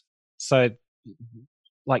 and so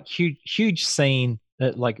like huge scene,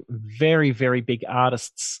 like very, very big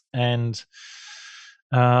artists, and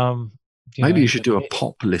maybe you should do a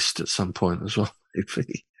pop list at some point as well.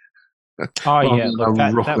 Look,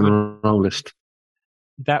 rock and roll list.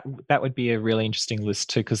 That would be a really interesting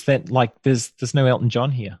list too, because then like there's no Elton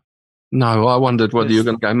John here. No, I wondered whether you were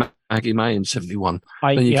going to go Maggie May in '71.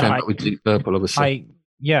 Then you came up with Deep Purple, obviously.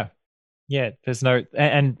 There's no,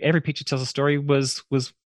 and Every Picture Tells a Story was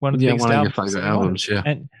one of the biggest albums. Your favorite albums,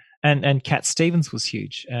 and Cat Stevens was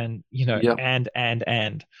huge, and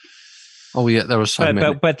and. Oh yeah, there were so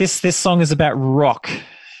many. But this song is about rock.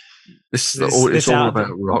 It's all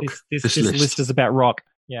about rock. This list is about rock.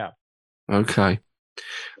 Yeah. Okay.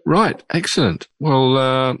 Right. Excellent.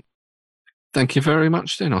 Well, thank you very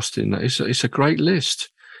much, then, Austin. It's a great list.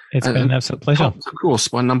 It's been an absolute pleasure. Of course,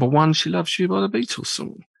 by number one, She Loves You by the Beatles.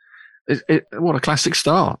 What a classic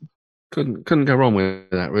start. Couldn't go wrong with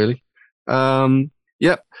that, really.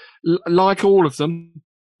 Yep. Like all of them.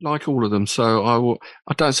 So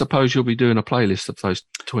I don't suppose you'll be doing a playlist of those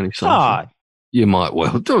 20 songs. You might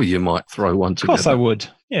well do. You might throw one together. Of course I would.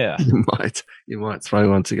 Yeah. You might throw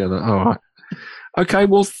one together. All right. Okay.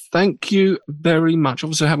 Well, thank you very much.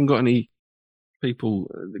 Obviously, I haven't got any people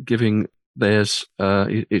giving theirs.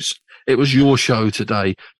 It was your show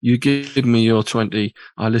today. You give me your 20.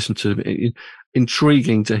 I listened to them.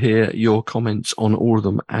 Intriguing to hear your comments on all of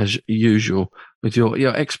them, as usual, with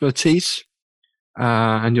your expertise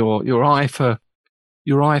and your eye for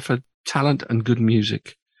talent and good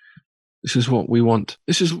music. This is what we want.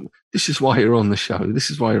 This is why you're on the show.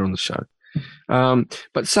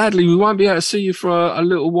 But sadly, we won't be able to see you for a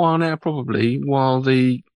little while now, probably while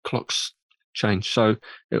the clocks change. So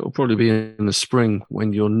it will probably be in the spring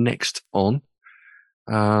when you're next on.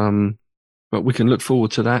 But we can look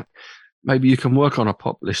forward to that. Maybe you can work on a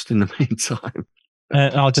pop list in the meantime.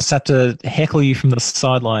 And I'll just have to heckle you from the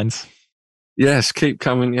sidelines. Yes, keep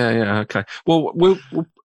coming. Yeah. Okay. Well, we're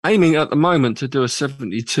aiming at the moment to do a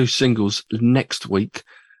 72 singles next week,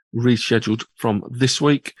 rescheduled from this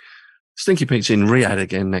week. Stinky Pete's in Riyadh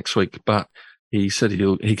again next week, but he said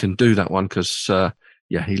he can do that one because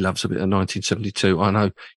he loves a bit of 1972. I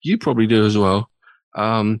know you probably do as well.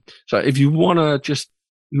 So if you want to just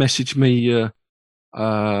message me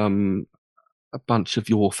a bunch of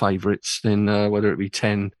your favourites, then whether it be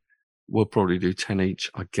 10, we'll probably do 10 each,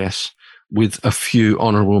 I guess, with a few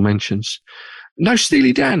honourable mentions. No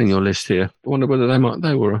Steely Dan in your list here. I wonder whether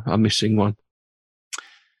they were a missing one.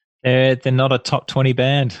 They're not a top 20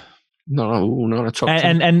 band. No, not a top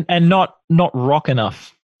 20. And not rock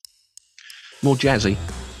enough. More jazzy.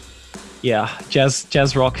 Yeah,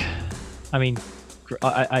 jazz rock. I mean,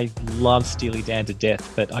 I love Steely Dan to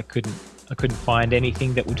death, but I couldn't find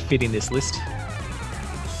anything that would fit in this list.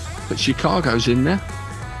 But Chicago's in there,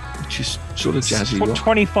 which is sort of jazzy rock.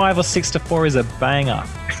 25 or 6 to 4 is a banger.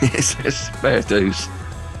 Yes, it's fair dues.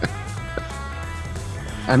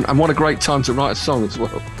 and what a great time to write a song as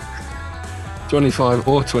well. 25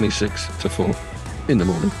 or 26 to 4 in the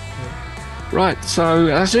morning. Right, so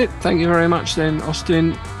that's it. Thank you very much then,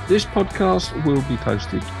 Austin. This podcast will be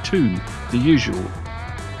posted to the usual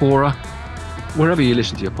Quora. Wherever you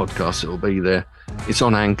listen to your podcasts, it will be there. It's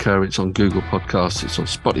on Anchor, it's on Google Podcasts, it's on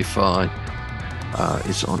Spotify,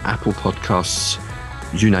 it's on Apple Podcasts,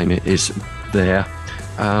 you name it, is there.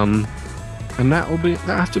 And that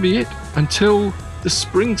have to be it until the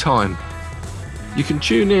springtime. You can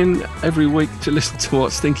tune in every week to listen to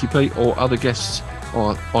what Stinky Pete or other guests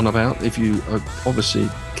are on about, if you obviously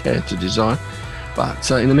care to desire.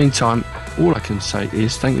 But in the meantime, all I can say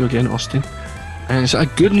is thank you again, Austin, and it's a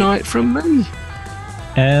good night from me.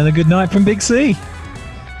 And a good night from Big C.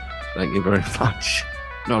 Thank you very much.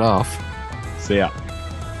 Not half. See ya.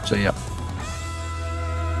 See ya.